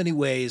so many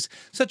ways.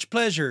 Such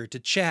pleasure to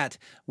chat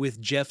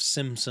with Jeff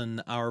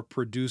Simpson, our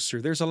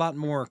producer. There's a lot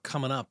more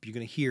coming up. You're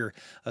going to hear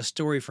a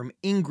story from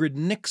Ingrid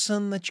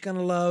Nixon that you're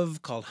going to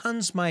love called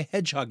Hans, My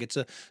Hedgehog. It's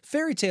a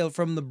fairy tale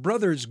from the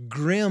brothers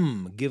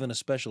Grimm, given a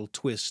special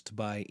twist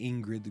by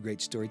Ingrid, the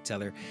great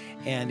storyteller.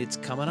 And it's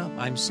coming up.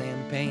 I'm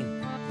Sam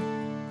Payne.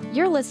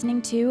 You're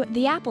listening to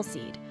The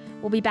Appleseed.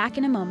 We'll be back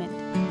in a moment.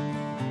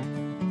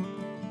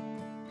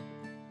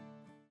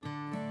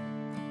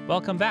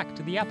 Welcome back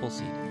to The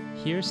Appleseed.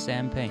 Here's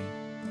Sam Payne.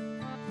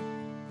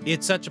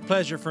 It's such a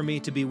pleasure for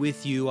me to be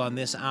with you on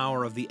this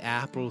hour of The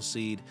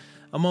Appleseed.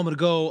 A moment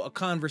ago, a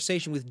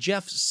conversation with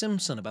Jeff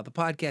Simpson about the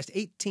podcast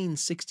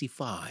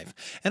 1865.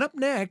 And up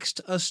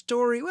next, a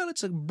story, well,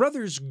 it's a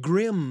Brothers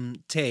Grimm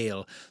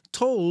tale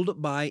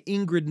told by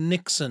Ingrid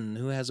Nixon,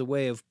 who has a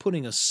way of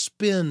putting a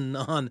spin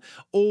on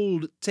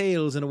old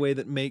tales in a way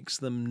that makes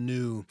them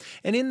new.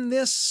 And in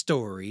this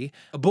story,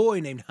 a boy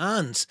named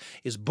Hans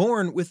is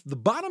born with the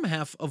bottom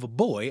half of a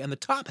boy and the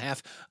top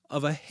half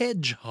of a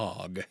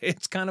hedgehog.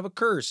 It's kind of a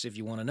curse, if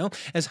you want to know.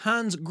 As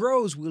Hans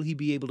grows, will he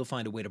be able to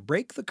find a way to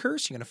break the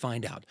curse? You're going to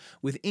find out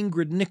with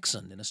Ingrid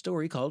Nixon in a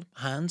story called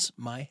Hans,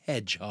 My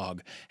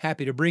Hedgehog.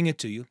 Happy to bring it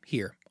to you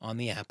here on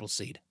The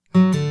Appleseed.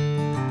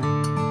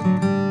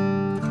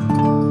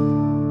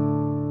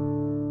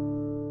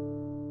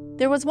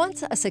 There was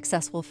once a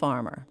successful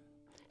farmer.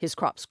 His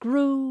crops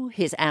grew,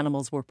 his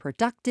animals were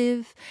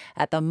productive.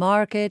 At the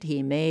market,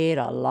 he made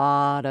a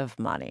lot of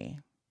money.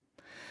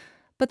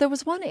 But there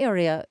was one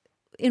area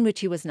in which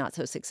he was not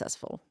so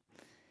successful.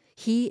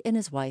 He and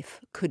his wife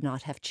could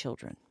not have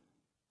children.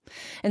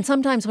 And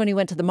sometimes when he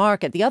went to the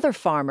market, the other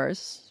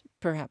farmers,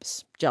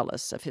 perhaps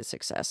jealous of his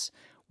success,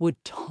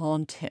 would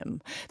taunt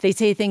him. They'd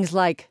say things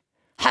like,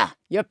 "Ha,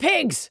 your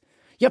pigs!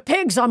 Your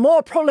pigs are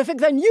more prolific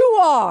than you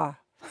are!"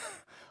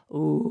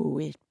 Ooh,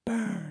 it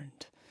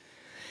burned.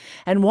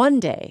 And one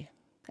day,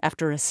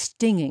 after a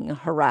stinging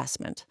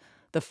harassment,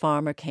 the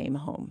farmer came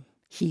home.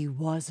 He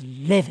was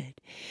livid,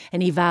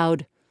 and he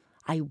vowed,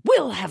 "I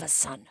will have a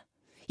son,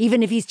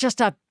 even if he's just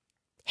a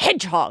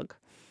hedgehog."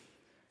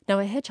 Now,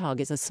 a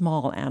hedgehog is a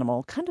small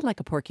animal, kind of like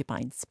a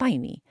porcupine,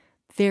 spiny,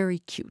 very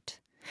cute.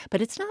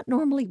 But it's not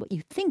normally what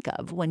you think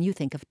of when you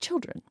think of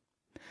children.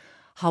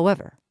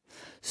 However,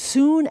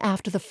 soon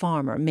after the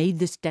farmer made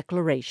this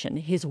declaration,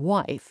 his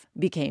wife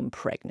became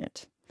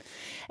pregnant.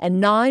 And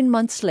 9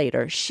 months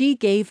later, she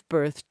gave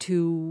birth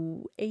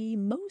to a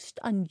most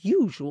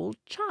unusual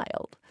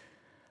child.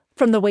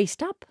 From the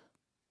waist up,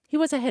 he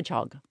was a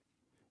hedgehog.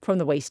 From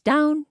the waist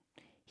down,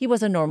 he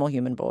was a normal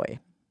human boy.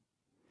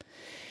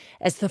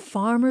 As the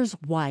farmer's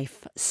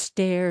wife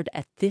stared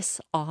at this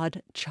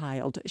odd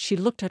child, she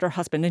looked at her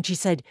husband and she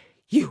said,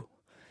 You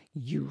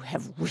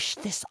have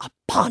wished this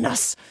upon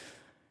us."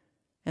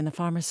 And the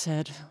farmer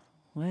said,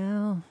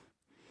 "Well,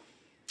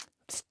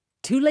 it's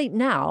too late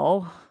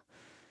now.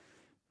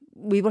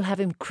 We will have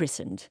him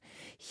christened.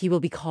 He will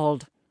be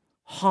called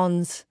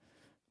Hans,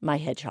 My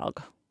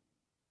Hedgehog."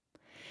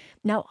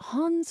 Now,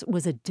 Hans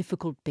was a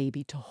difficult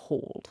baby to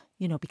hold,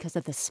 because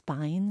of the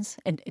spines,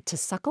 and to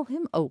suckle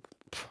him,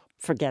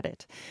 forget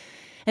it.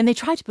 And they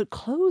tried to put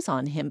clothes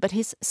on him, but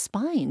his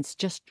spines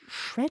just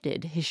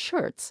shredded his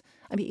shirts.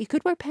 I mean, he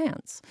could wear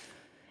pants.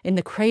 In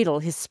the cradle,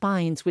 his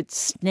spines would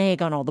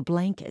snag on all the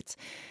blankets.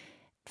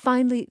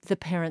 Finally, the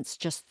parents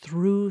just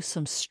threw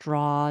some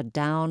straw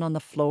down on the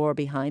floor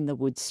behind the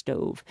wood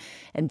stove,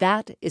 and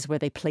that is where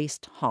they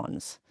placed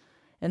Hans.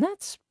 And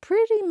that's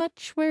pretty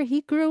much where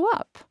he grew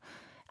up.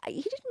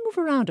 He didn't move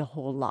around a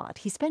whole lot.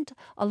 He spent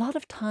a lot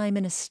of time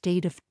in a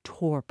state of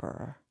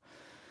torpor.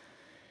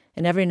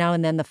 And every now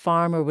and then the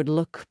farmer would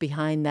look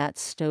behind that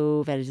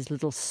stove at his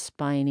little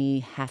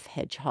spiny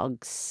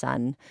half-hedgehog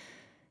son,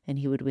 and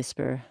he would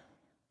whisper,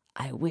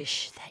 "I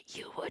wish that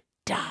you would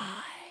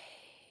die."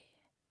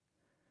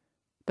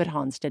 But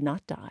Hans did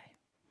not die.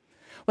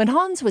 When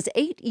Hans was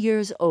 8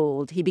 years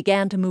old, he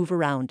began to move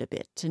around a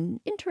bit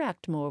and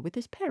interact more with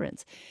his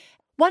parents.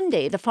 One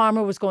day the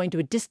farmer was going to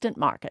a distant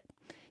market.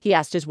 He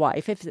asked his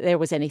wife if there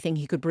was anything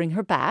he could bring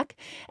her back,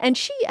 and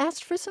she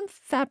asked for some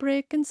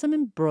fabric and some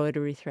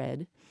embroidery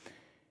thread.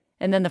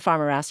 And then the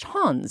farmer asked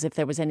Hans if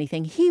there was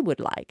anything he would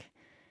like.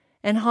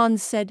 And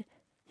Hans said,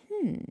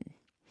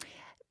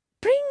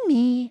 "Bring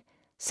me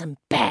some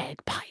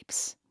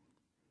bagpipes."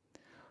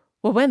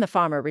 Well, when the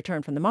farmer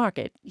returned from the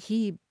market,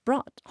 he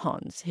brought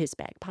Hans his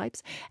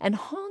bagpipes, and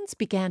Hans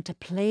began to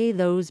play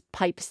those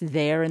pipes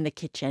there in the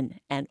kitchen,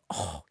 and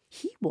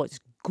he was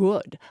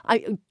good.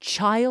 A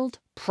child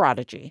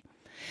prodigy.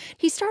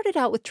 He started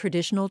out with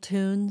traditional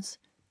tunes,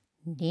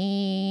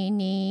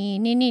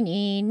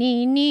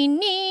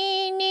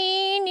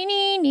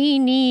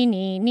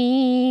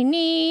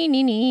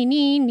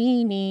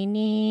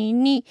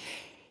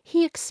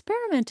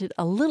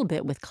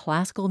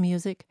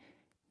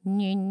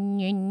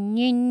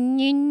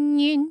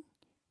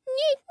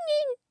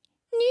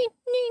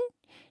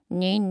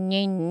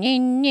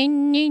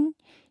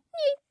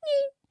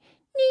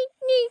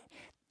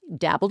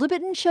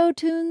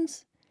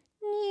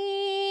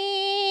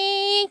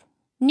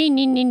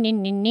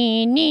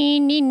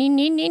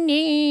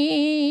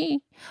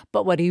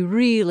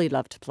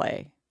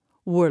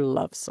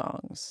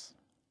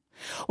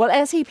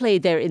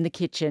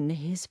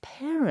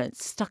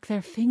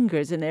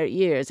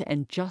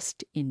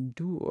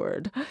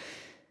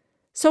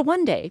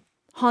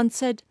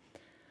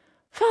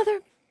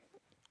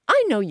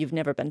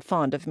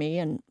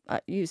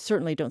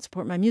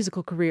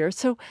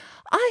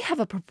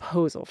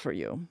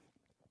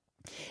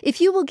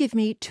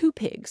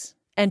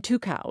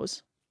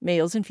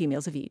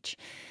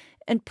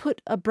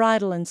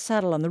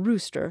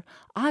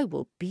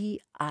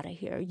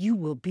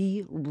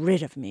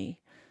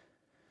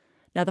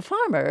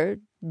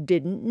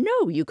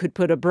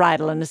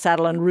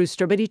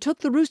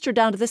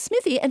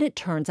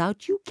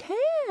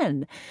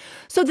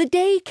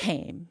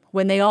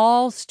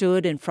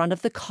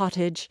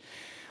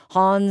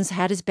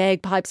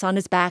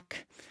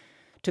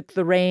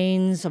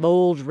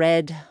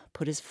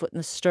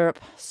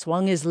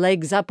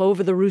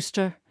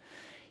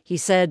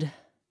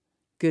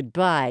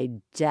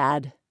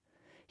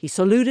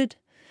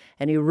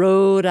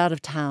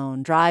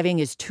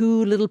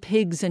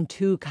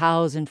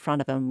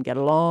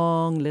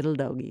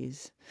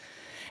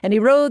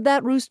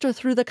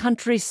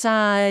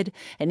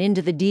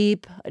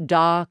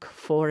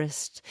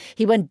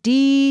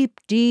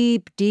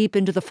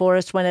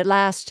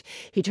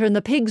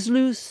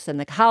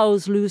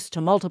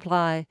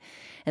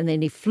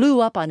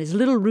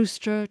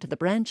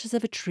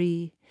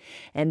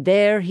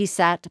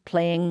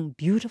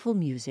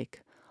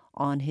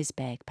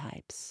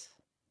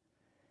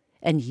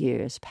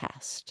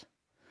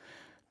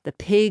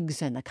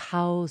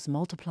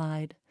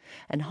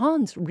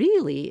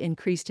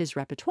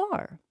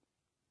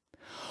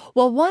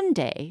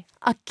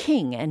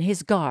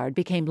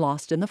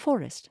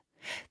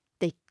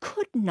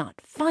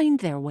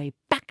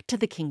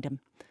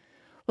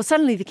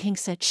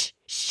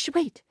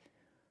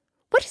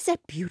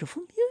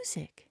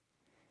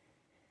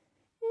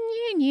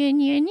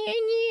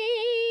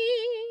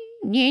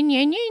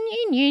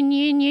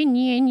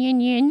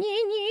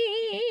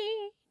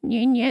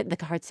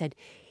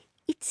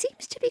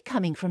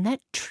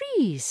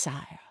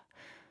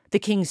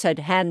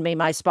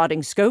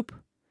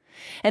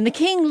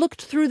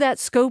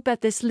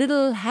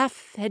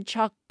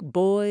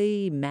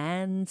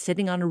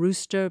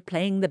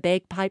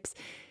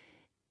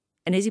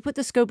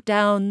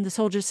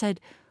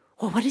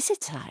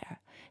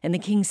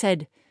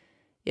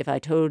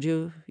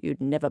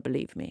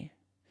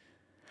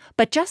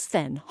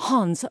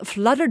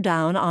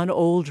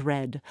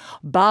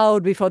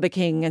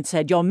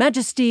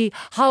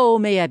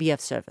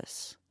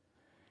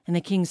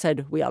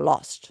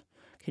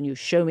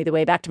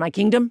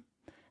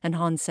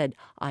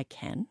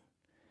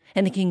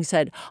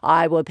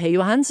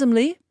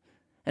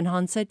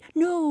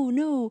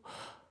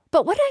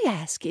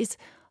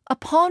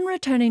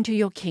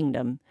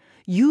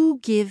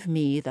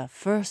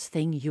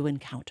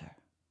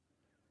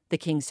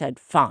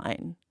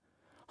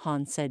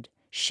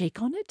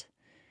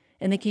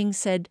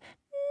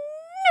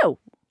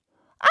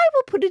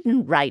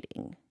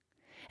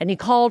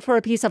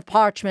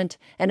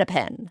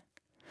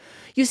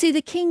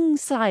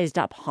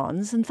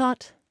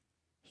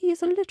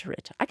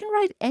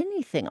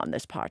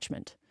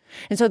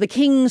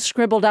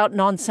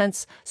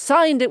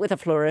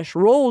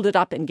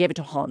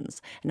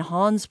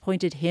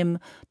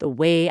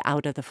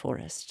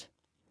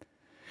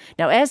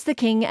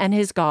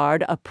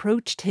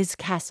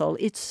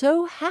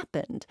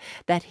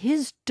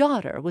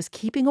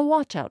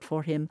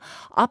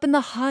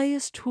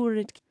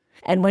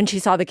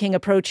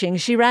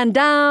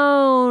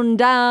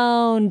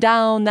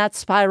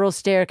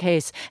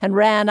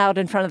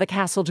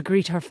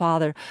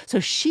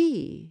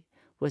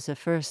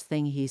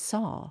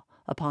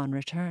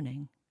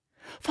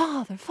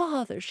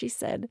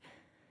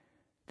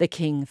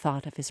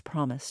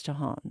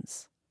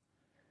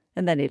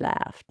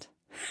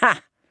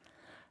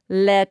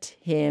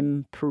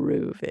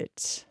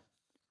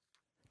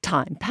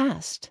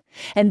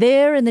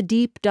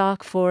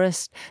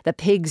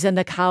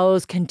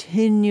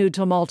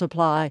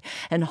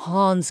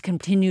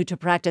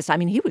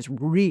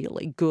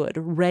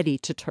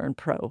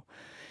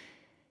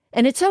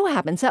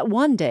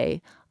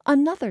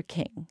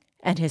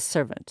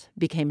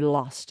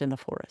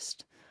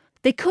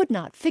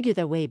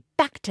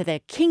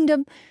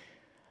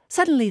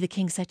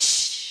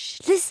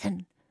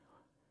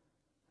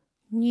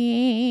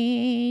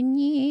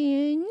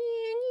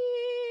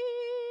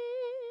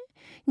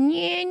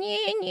 "Nee,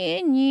 nee,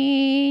 nee,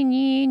 nee,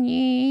 nee,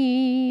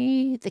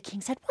 nee." The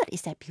king said, "What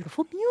is that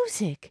beautiful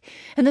music?"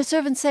 And the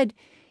servant said,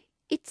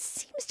 "It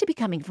seems to be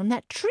coming from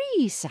that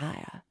tree,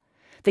 sire."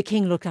 The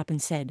king looked up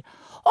and said,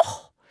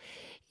 "Oh,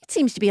 it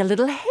seems to be a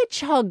little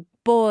hedgehog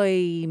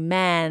boy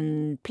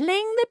man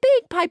playing the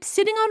bagpipe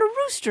sitting on a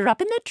rooster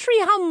up in the tree.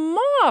 How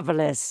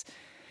marvelous!"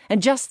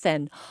 And just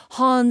then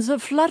Hans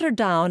fluttered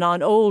down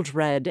on Old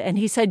Red, and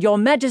he said, "Your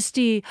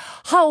Majesty,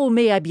 how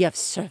may I be of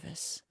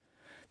service?"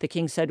 The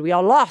king said, "We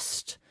are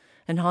lost."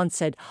 And Hans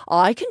said,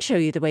 "I can show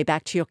you the way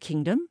back to your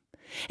kingdom.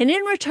 And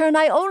in return,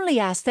 I only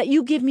ask that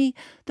you give me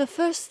the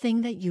first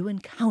thing that you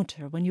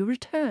encounter when you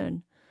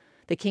return."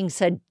 The king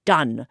said,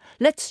 "Done.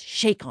 Let's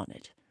shake on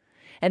it."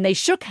 And they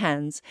shook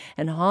hands,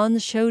 and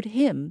Hans showed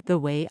him the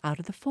way out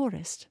of the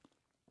forest.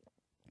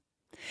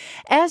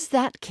 As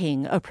that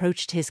king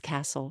approached his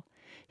castle,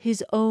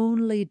 his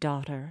only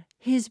daughter,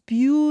 his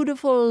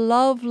beautiful,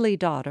 lovely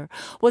daughter,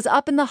 was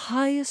up in the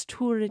highest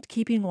turret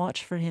keeping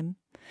watch for him.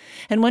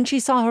 And when she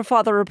saw her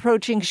father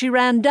approaching, she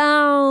ran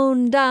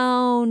down,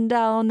 down,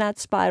 down that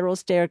spiral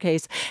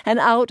staircase and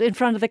out in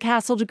front of the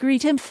castle to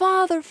greet him.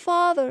 "Father,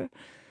 father!"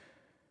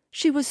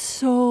 She was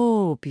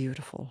so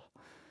beautiful,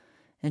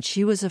 and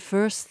she was the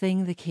first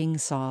thing the king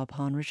saw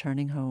upon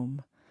returning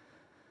home.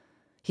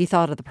 He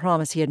thought of the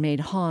promise he had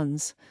made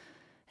Hans,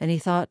 and he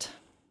thought,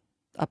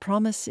 a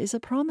promise is a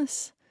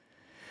promise.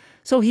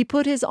 So he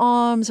put his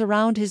arms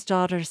around his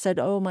daughter, said,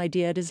 "Oh, my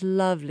dear, it is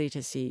lovely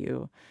to see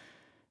you.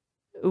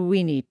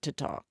 We need to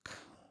talk."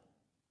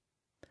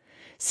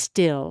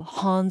 Still,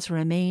 Hans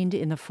remained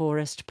in the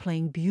forest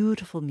playing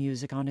beautiful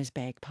music on his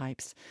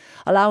bagpipes,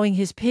 allowing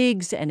his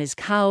pigs and his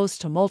cows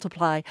to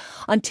multiply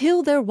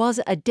until there was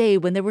a day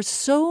when there were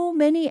so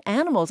many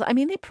animals.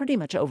 They pretty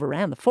much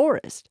overran the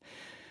forest.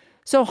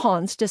 So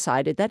Hans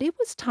decided that it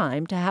was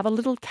time to have a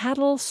little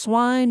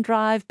cattle-swine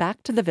drive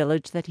back to the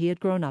village that he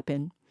had grown up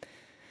in.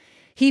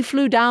 He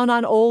flew down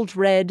on Old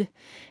Red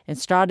and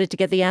started to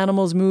get the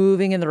animals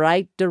moving in the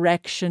right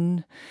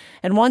direction.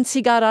 And once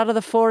he got out of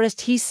the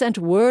forest, he sent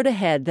word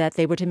ahead that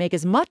they were to make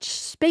as much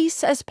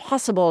space as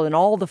possible in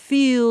all the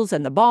fields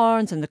and the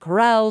barns and the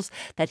corrals,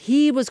 that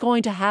he was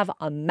going to have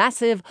a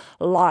massive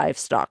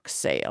livestock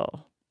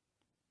sale.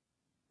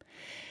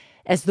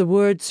 As the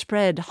word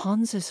spread,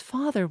 Hans's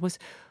father was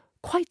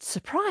quite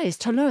surprised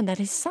to learn that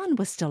his son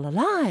was still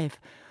alive.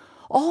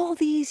 All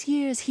these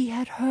years he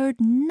had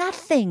heard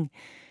nothing.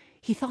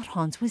 He thought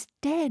Hans was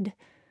dead.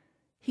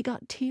 He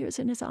got tears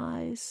in his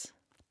eyes.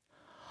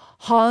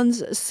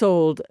 Hans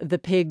sold the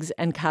pigs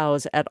and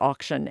cows at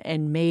auction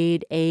and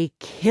made a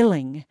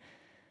killing.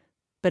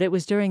 But it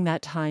was during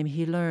that time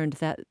he learned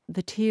that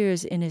the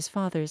tears in his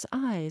father's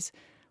eyes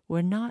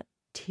were not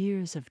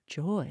tears of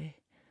joy.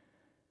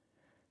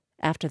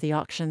 After the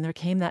auction, there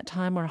came that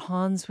time where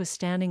Hans was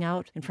standing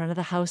out in front of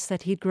the house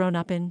that he'd grown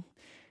up in,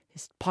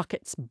 his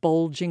pockets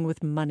bulging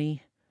with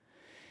money.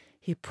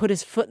 He put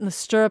his foot in the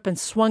stirrup and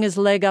swung his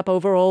leg up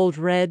over Old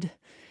Red.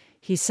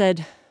 He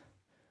said,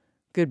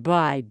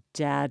 "Goodbye,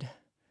 Dad."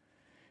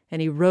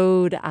 And he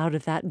rode out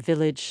of that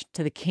village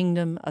to the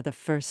kingdom of the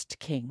first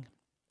king.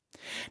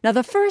 Now,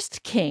 the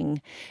first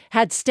king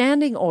had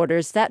standing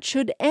orders that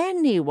should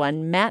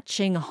anyone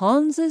matching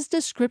Hans's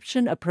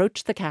description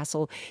approach the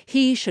castle,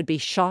 he should be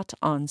shot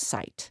on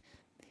sight.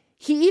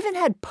 He even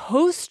had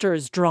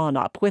posters drawn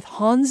up with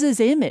Hans's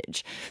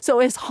image. So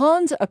as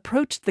Hans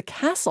approached the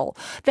castle,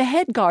 the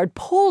head guard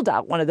pulled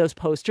out one of those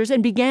posters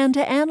and began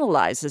to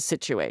analyze the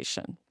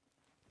situation.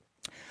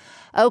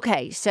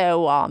 Okay,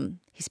 so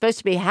he's supposed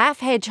to be half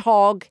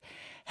hedgehog,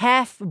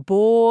 half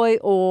boy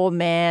or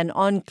man,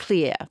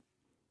 unclear.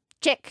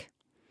 Check.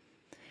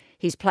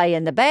 He's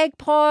playing the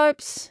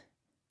bagpipes.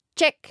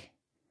 Check.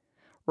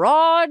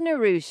 Riding a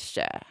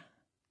rooster.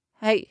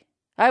 Hey,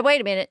 wait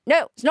a minute.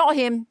 No, it's not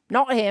him.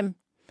 Not him.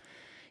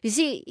 You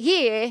see,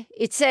 here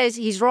it says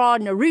he's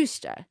riding a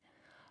rooster,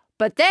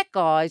 but that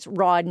guy's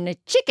riding a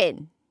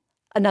chicken.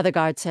 Another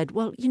guard said,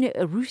 "Well,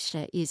 a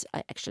rooster is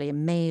actually a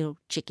male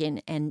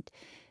chicken," and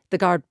the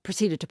guard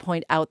proceeded to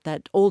point out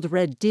that Old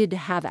Red did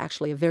have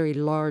actually a very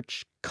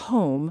large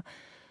comb,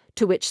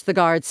 to which the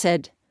guard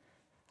said,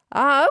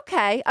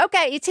 Okay,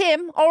 it's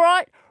him. All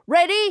right,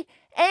 ready,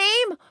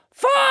 aim,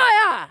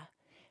 fire!"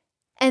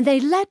 And they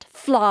let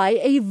fly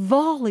a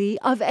volley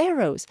of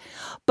arrows.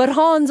 But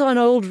Hans on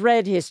Old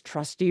Red, his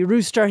trusty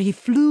rooster, he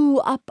flew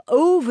up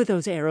over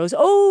those arrows,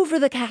 over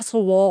the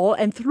castle wall,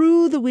 and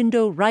through the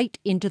window right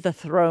into the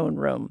throne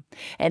room.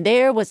 And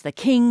there was the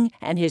king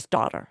and his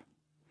daughter.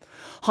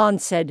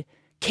 Hans said,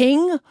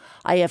 "King,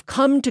 I have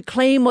come to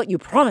claim what you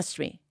promised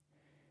me."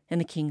 And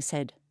the king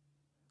said,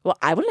 "Well,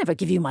 I will never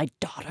give you my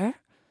daughter."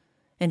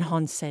 And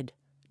Hans said,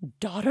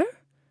 "Daughter?"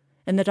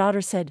 And the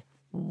daughter said,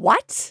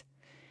 "What?"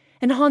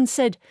 And Hans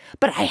said,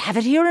 "But I have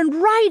it here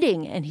in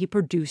writing." And he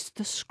produced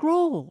the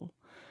scroll.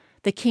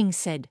 The king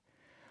said,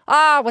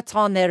 "What's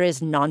on there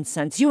is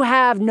nonsense. You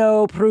have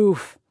no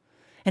proof."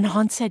 And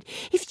Hans said,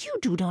 "If you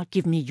do not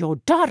give me your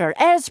daughter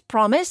as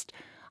promised,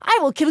 I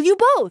will kill you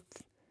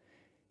both."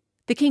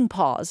 The king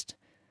paused.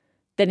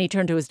 Then he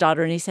turned to his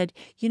daughter and he said,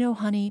 "You know,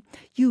 honey,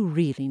 you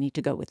really need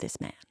to go with this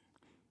man."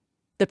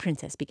 The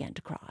princess began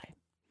to cry.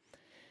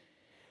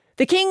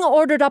 The king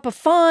ordered up a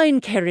fine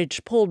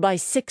carriage pulled by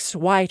 6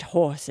 white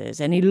horses,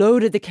 and he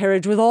loaded the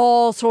carriage with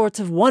all sorts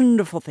of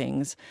wonderful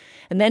things.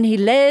 And then he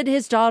led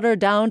his daughter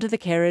down to the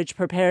carriage,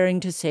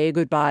 preparing to say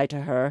goodbye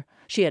to her.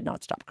 She had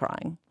not stopped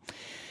crying.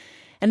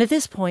 And at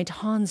this point,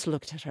 Hans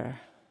looked at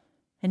her,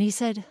 and he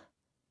said,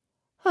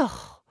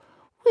 "Oh,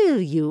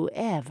 will you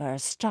ever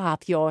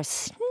stop your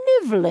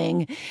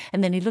sniveling?"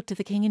 And then he looked at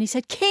the king and he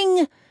said,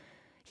 "King,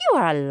 you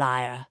are a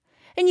liar,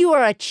 and you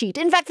are a cheat.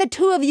 In fact, the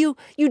two of you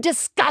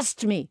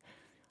disgust me.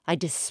 I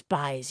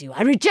despise you.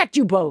 I reject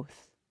you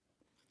both."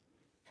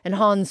 And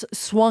Hans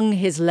swung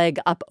his leg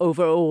up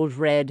over Old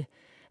Red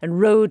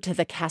and rode to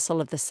the castle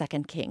of the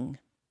second king.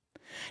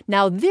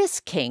 Now this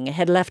king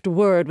had left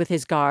word with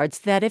his guards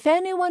that if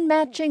anyone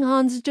matching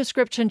Hans'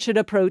 description should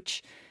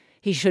approach,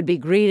 he should be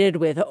greeted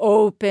with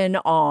open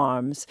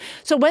arms.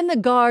 So when the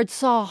guards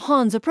saw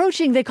Hans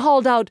approaching, they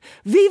called out,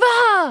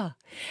 "Viva!"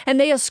 And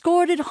they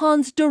escorted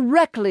Hans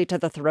directly to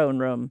the throne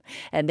room.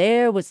 And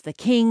there was the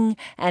king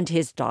and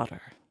his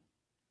daughter.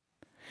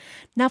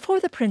 Now for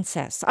the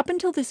princess, up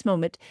until this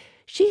moment,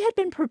 she had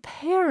been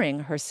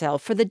preparing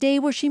herself for the day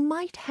where she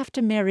might have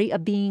to marry a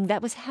being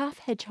that was half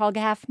hedgehog,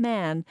 half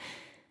man.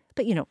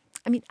 But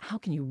how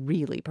can you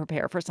really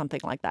prepare for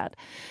something like that?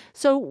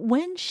 So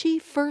when she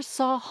first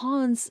saw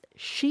Hans,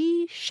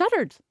 she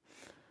shuddered.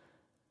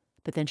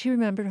 But then she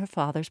remembered her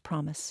father's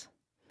promise.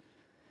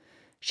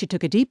 She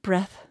took a deep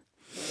breath,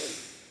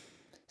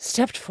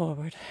 stepped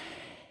forward,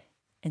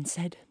 and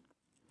said,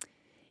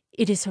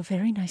 "It is so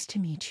very nice to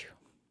meet you."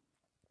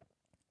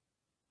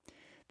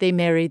 They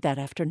married that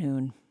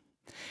afternoon,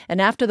 and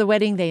after the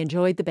wedding they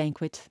enjoyed the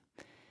banquet,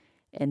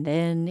 and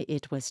then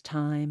it was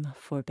time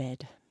for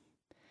bed.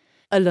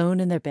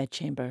 Alone in their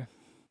bedchamber,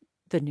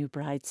 the new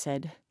bride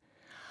said,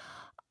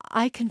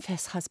 "I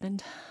confess,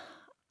 husband,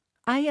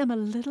 I am a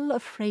little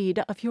afraid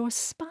of your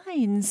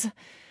spines."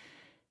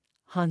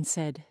 Hans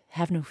said,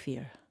 "Have no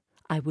fear.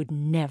 I would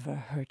never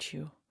hurt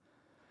you."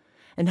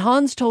 And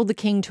Hans told the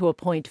king to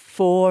appoint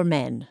 4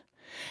 men.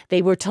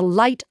 They were to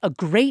light a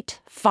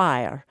great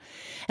fire,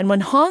 and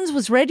when Hans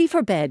was ready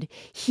for bed,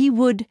 he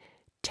would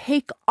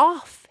take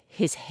off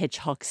his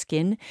hedgehog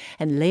skin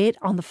and lay it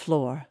on the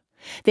floor.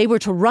 They were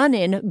to run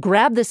in,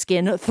 grab the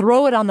skin,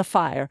 throw it on the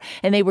fire,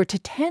 and they were to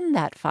tend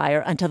that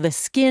fire until the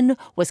skin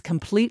was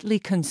completely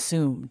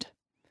consumed.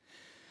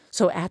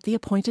 So at the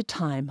appointed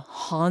time,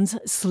 Hans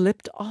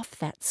slipped off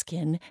that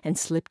skin and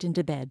slipped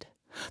into bed.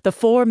 The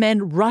 4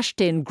 men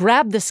rushed in,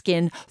 grabbed the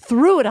skin,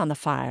 threw it on the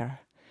fire.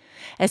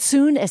 As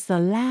soon as the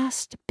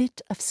last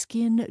bit of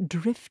skin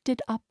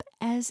drifted up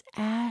as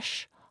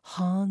ash,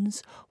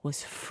 Hans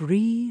was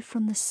free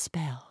from the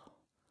spell.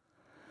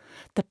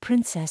 The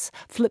princess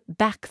flipped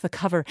back the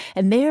cover,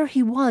 and there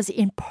he was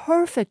in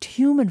perfect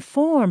human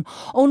form,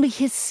 only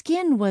his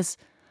skin was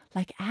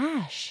like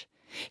ash.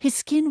 His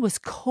skin was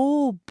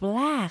coal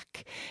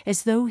black,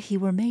 as though he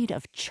were made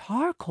of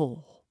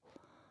charcoal.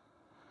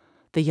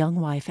 The young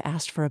wife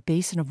asked for a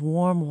basin of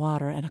warm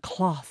water and a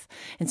cloth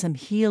and some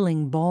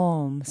healing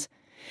balms,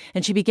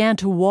 and she began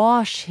to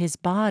wash his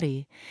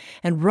body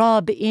and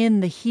rub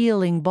in the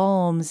healing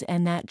balms,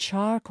 and that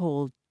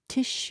charcoal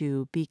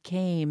tissue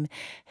became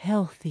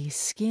healthy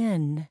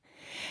skin.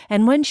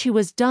 And when she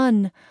was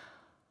done,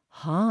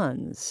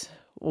 Hans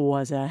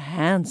was a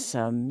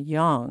handsome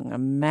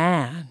young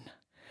man.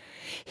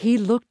 He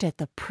looked at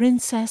the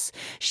princess,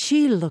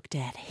 she looked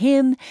at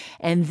him,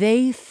 and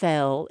they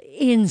fell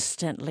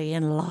instantly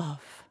in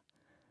love.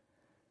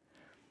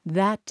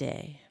 That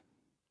day,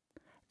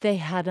 they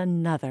had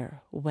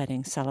another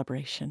wedding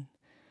celebration.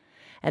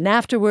 And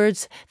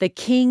afterwards, the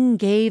king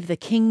gave the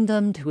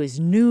kingdom to his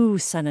new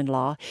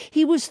son-in-law.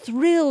 He was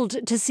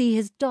thrilled to see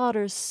his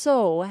daughter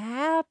so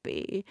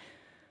happy.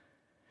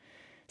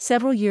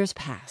 Several years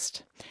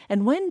passed,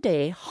 and one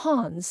day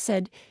Hans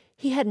said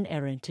he had an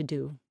errand to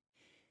do.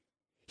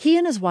 He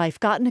and his wife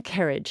got in a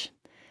carriage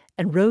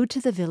and rode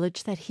to the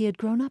village that he had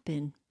grown up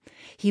in.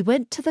 He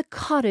went to the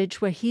cottage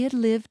where he had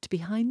lived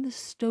behind the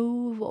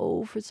stove,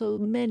 for so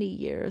many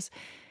years,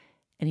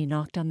 and he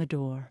knocked on the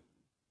door.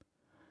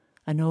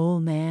 An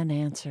old man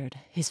answered,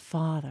 his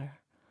father.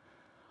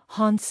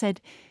 Hans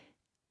said,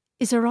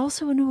 "Is there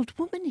also an old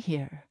woman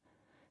here?"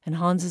 And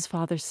Hans's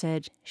father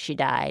said, "She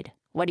died.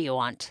 What do you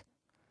want?"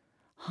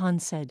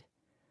 Hans said,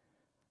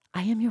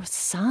 "I am your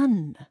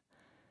son."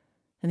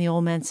 And the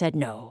old man said,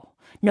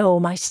 No,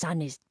 my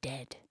son is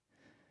dead."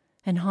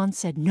 And Hans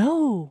said,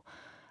 "No,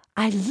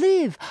 I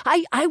live.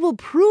 I will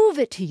prove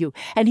it to you."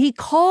 And he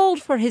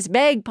called for his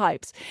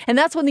bagpipes. And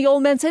that's when the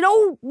old man said,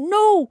 "Oh,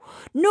 no,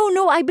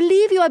 I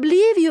believe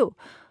you.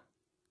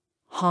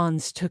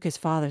 Hans took his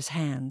father's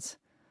hands,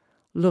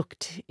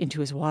 looked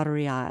into his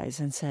watery eyes,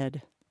 and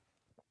said,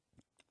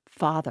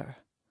 "Father,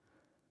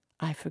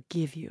 I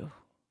forgive you."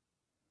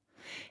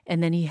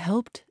 And then he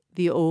helped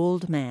the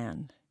old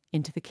man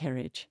into the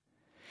carriage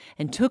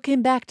and took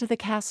him back to the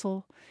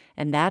castle,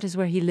 and that is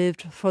where he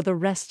lived for the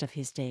rest of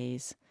his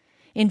days.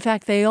 In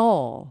fact, they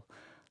all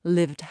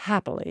lived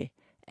happily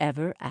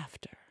ever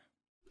after.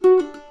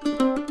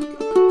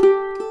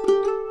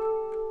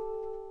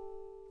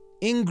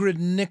 Ingrid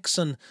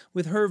Nixon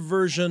with her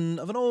version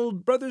of an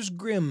old Brothers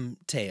Grimm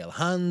tale,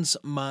 Hans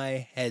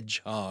My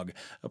Hedgehog.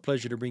 A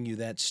pleasure to bring you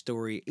that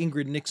story.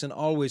 Ingrid Nixon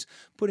always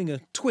putting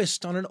a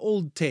twist on an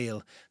old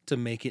tale to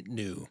make it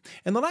new.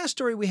 And the last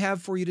story we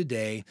have for you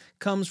today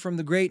comes from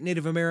the great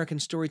Native American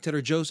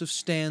storyteller Joseph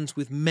Stands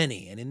with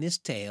Many. And in this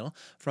tale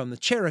from the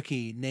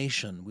Cherokee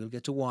Nation, we'll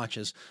get to watch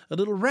as a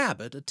little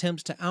rabbit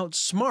attempts to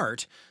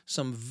outsmart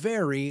some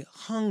very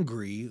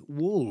hungry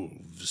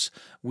wolves.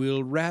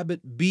 Will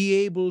Rabbit be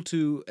able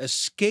to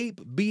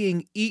escape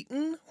being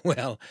eaten?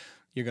 Well,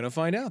 you're going to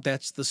find out.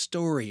 That's the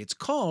story. It's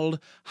called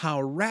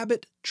How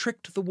Rabbit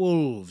Tricked the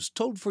Wolves,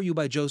 told for you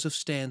by Joseph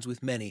Stands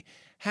with Many.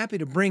 Happy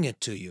to bring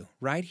it to you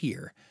right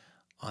here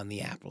on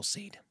the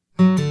Appleseed.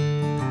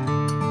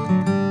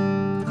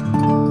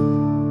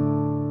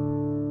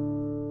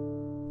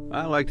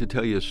 I'd like to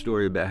tell you a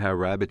story about how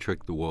Rabbit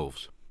tricked the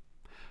wolves.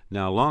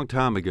 Now, a long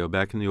time ago,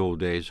 back in the old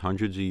days,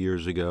 hundreds of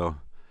years ago,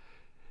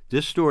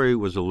 this story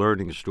was a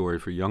learning story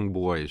for young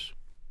boys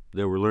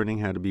that were learning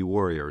how to be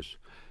warriors.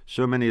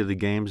 So many of the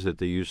games that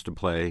they used to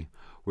play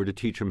were to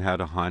teach them how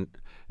to hunt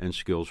and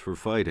skills for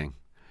fighting.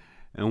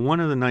 And one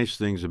of the nice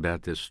things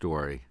about this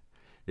story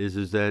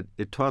is that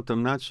it taught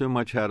them not so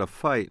much how to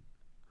fight,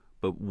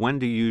 but when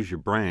to use your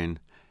brain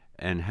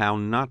and how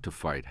not to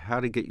fight,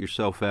 how to get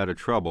yourself out of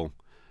trouble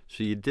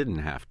so you didn't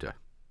have to.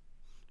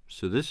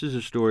 So this is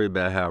a story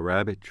about how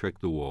Rabbit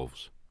tricked the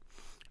wolves.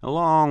 A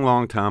long,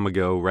 long time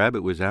ago,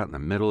 Rabbit was out in the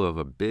middle of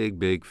a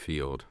big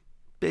field.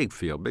 Big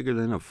field, bigger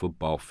than a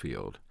football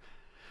field.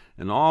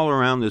 And all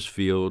around this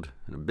field,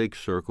 in a big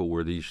circle,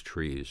 were these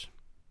trees.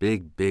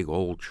 Big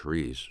old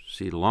trees.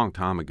 See, a long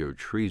time ago,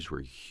 trees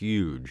were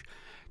huge.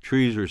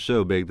 Trees were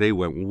so big, they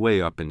went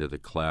way up into the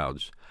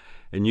clouds.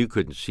 And you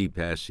couldn't see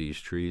past these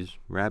trees.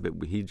 Rabbit,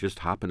 he just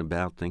hopping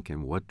about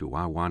thinking, what do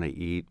I want to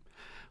eat?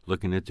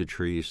 Looking at the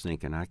trees,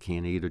 thinking, I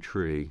can't eat a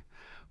tree,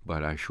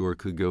 but I sure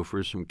could go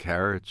for some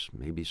carrots,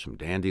 maybe some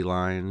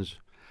dandelions.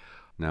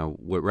 Now,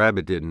 what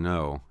Rabbit didn't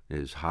know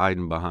is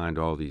hiding behind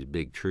all these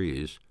big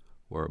trees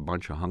were a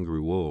bunch of hungry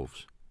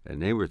wolves,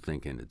 and they were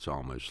thinking it's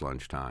almost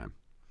lunchtime.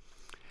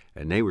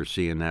 And they were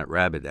seeing that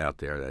rabbit out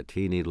there, that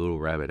teeny little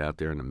rabbit out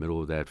there in the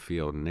middle of that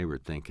field, and they were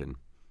thinking,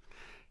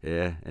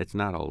 yeah, it's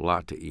not a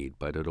lot to eat,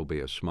 but it'll be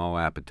a small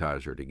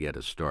appetizer to get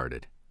us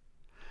started.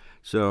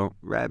 So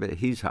Rabbit,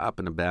 he's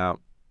hopping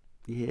about.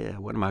 Yeah,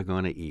 what am I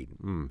going to eat?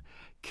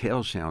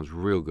 Kale sounds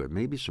real good.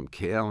 Maybe some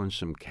kale and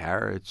some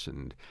carrots.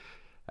 And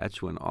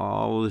that's when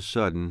all of a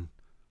sudden,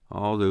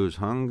 all those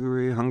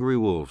hungry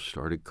wolves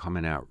started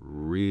coming out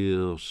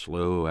real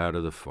slow out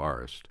of the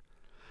forest.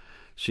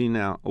 See,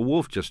 now, a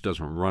wolf just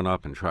doesn't run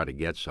up and try to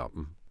get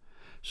something.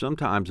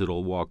 Sometimes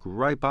it'll walk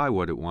right by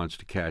what it wants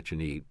to catch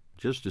and eat,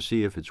 just to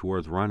see if it's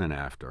worth running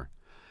after.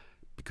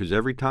 Because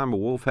every time a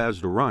wolf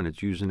has to run,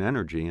 it's using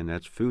energy, and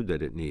that's food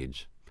that it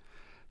needs.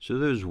 So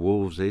those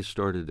wolves, they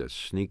started to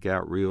sneak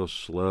out real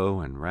slow,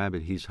 and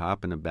Rabbit, he's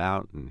hopping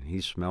about, and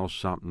he smells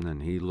something,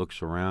 and he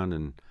looks around,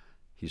 and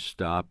he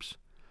stops,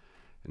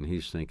 and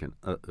he's thinking,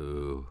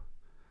 uh-oh,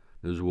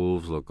 those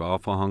wolves look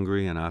awful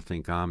hungry, and I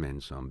think I'm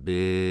in some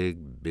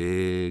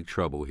big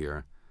trouble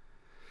here.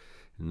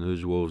 And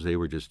those wolves, they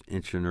were just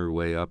inching their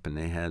way up, and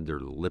they had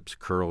their lips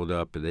curled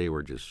up, and they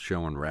were just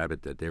showing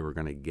Rabbit that they were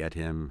going to get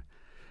him.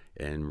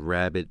 And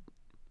Rabbit,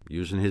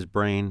 using his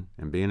brain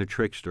and being a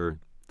trickster,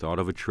 thought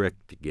of a trick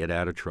to get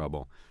out of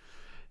trouble.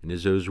 And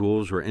as those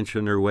wolves were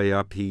inching their way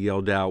up, he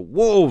yelled out,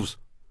 "Wolves,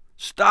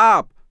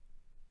 stop!"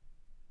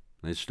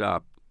 And they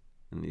stopped.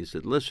 And he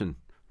said, "Listen,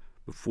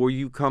 before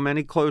you come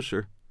any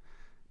closer,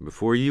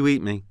 before you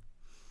eat me,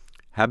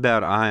 how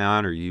about I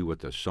honor you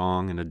with a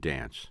song and a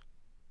dance?"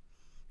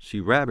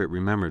 See, Rabbit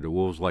remembered the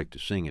wolves liked to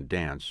sing and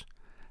dance,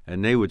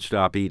 and they would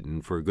stop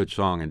eating for a good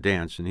song and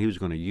dance, and he was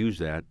going to use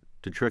that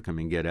to trick him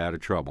and get out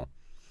of trouble.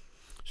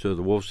 So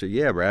the wolf said,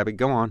 "Yeah, Rabbit,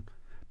 go on.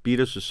 Beat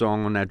us a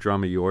song on that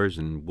drum of yours,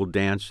 and we'll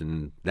dance,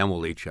 and then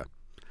we'll eat you."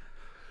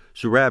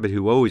 So Rabbit,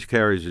 who always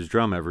carries his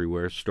drum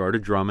everywhere,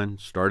 started drumming,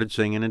 started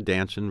singing and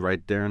dancing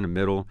right there in the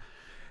middle.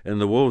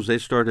 And the wolves, they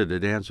started to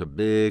dance a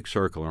big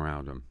circle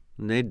around him.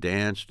 And they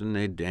danced, and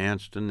they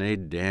danced, and they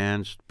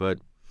danced. But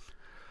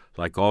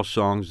like all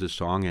songs, the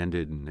song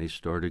ended, and they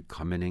started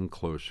coming in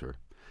closer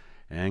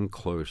and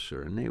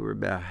closer. And they were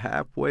about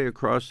halfway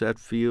across that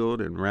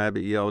field, and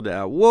Rabbit yelled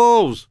out,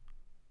 "Wolves,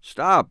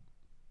 stop!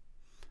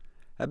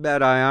 How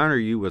about I honor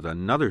you with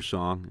another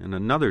song and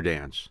another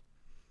dance?"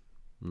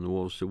 And the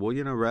wolves said, "Well,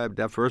 Rabbit,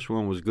 that first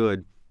one was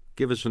good.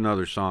 Give us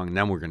another song, and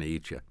then we're going to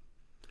eat you."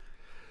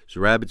 So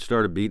Rabbit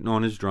started beating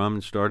on his drum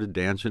and started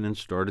dancing and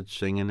started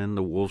singing, and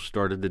the wolves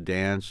started to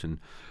dance, and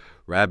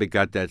Rabbit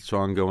got that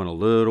song going a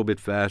little bit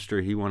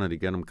faster. He wanted to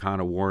get them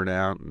kind of worn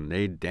out, and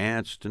they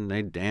danced, and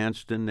they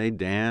danced, and they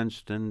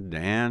danced, and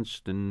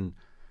danced, and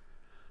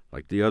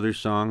like the other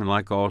song, and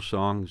like all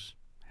songs,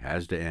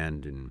 has to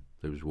end, and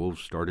those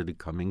wolves started to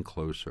come in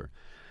closer.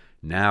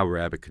 Now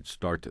Rabbit could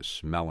start to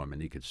smell them,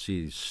 and he could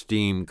see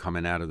steam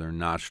coming out of their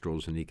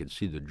nostrils, and he could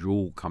see the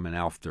drool coming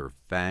off their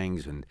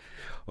fangs, and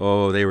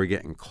oh, they were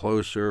getting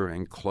closer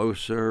and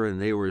closer,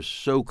 and they were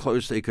so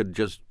close they could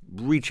just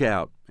reach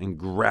out and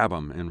grab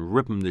them and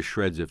rip them to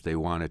shreds if they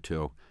wanted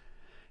to.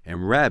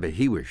 And Rabbit,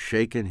 he was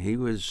shaking, he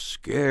was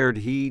scared,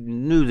 he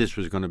knew this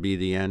was going to be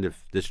the end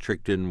if this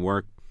trick didn't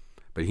work,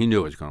 but he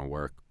knew it was going to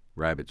work.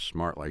 Rabbit's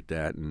smart like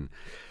that, and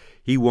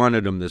he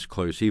wanted them this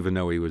close, even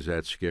though he was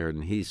that scared.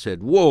 And he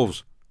said,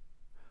 "Wolves,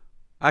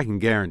 I can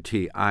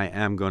guarantee I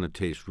am going to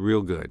taste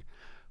real good.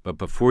 But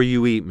before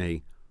you eat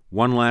me,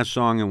 one last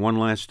song and one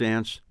last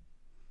dance."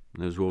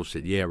 And those wolves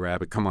said, "Yeah,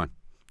 Rabbit, come on.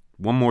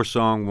 One more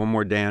song, one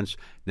more dance,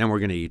 then we're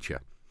going to eat you."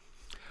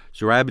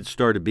 So Rabbit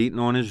started beating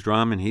on his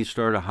drum, and he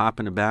started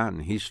hopping about,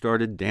 and he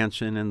started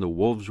dancing, and the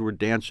wolves were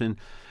dancing.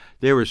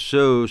 They were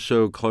so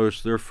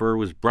close. Their fur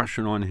was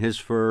brushing on his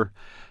fur,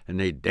 and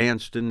they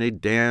danced,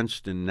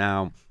 and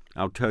now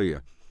I'll tell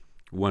you,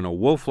 when a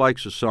wolf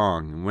likes a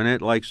song and when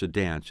it likes a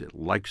dance, it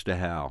likes to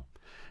howl.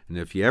 And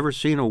if you ever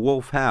seen a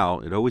wolf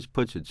howl, it always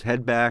puts its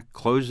head back,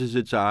 closes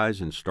its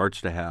eyes, and starts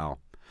to howl.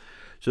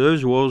 So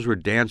those wolves were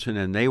dancing,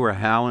 and they were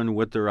howling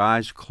with their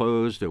eyes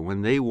closed, and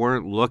when they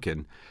weren't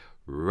looking,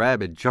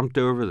 Rabbit jumped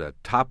over the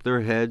top of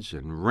their heads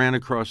and ran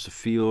across the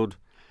field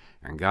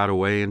and got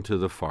away into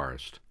the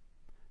forest.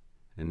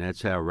 And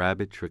that's how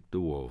Rabbit tricked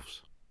the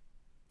wolves.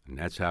 And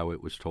that's how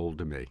it was told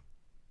to me.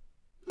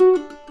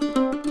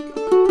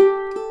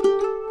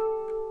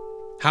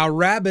 How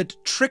Rabbit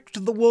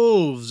Tricked the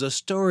Wolves, a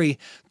story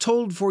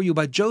told for you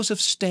by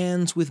Joseph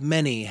Stans with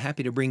Many.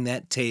 Happy to bring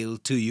that tale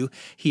to you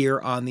here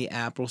on the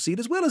Appleseed,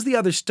 as well as the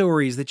other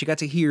stories that you got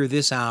to hear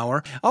this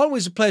hour.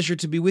 Always a pleasure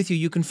to be with you.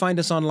 You can find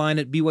us online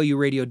at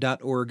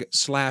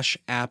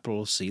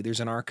byuradio.org/Appleseed. There's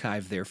an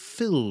archive there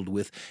filled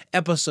with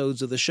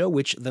episodes of the show,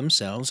 which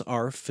themselves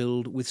are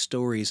filled with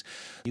stories.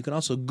 You can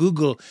also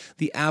Google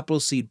the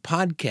Appleseed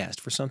podcast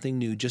for something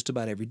new just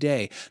about every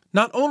day.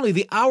 Not only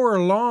the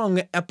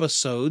hour-long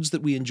episodes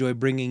that we enjoy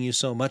bringing you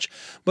so much,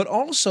 but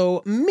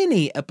also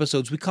mini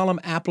episodes. We call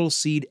them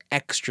Appleseed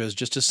Extras,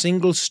 just a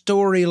single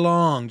story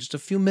long, just a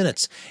few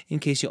minutes, in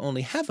case you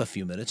only have a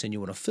few minutes and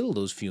you want to fill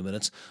those few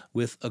minutes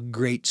with a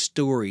great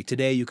story.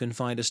 Today you can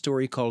find a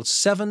story called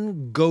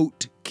 7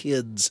 Goat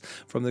Kids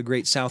from the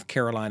great South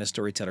Carolina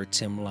storyteller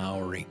Tim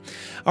Lowry.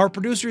 Our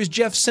producer is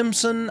Jeff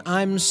Simpson.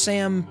 I'm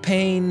Sam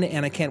Payne,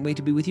 and I can't wait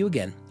to be with you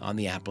again on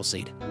the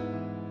Appleseed.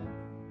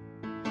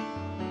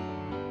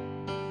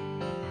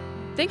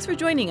 Thanks for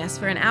joining us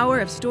for an hour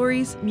of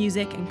stories,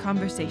 music, and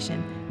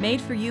conversation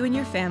made for you and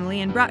your family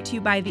and brought to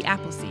you by The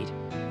Appleseed.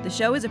 The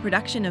show is a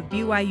production of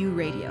BYU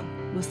Radio.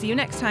 We'll see you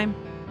next time.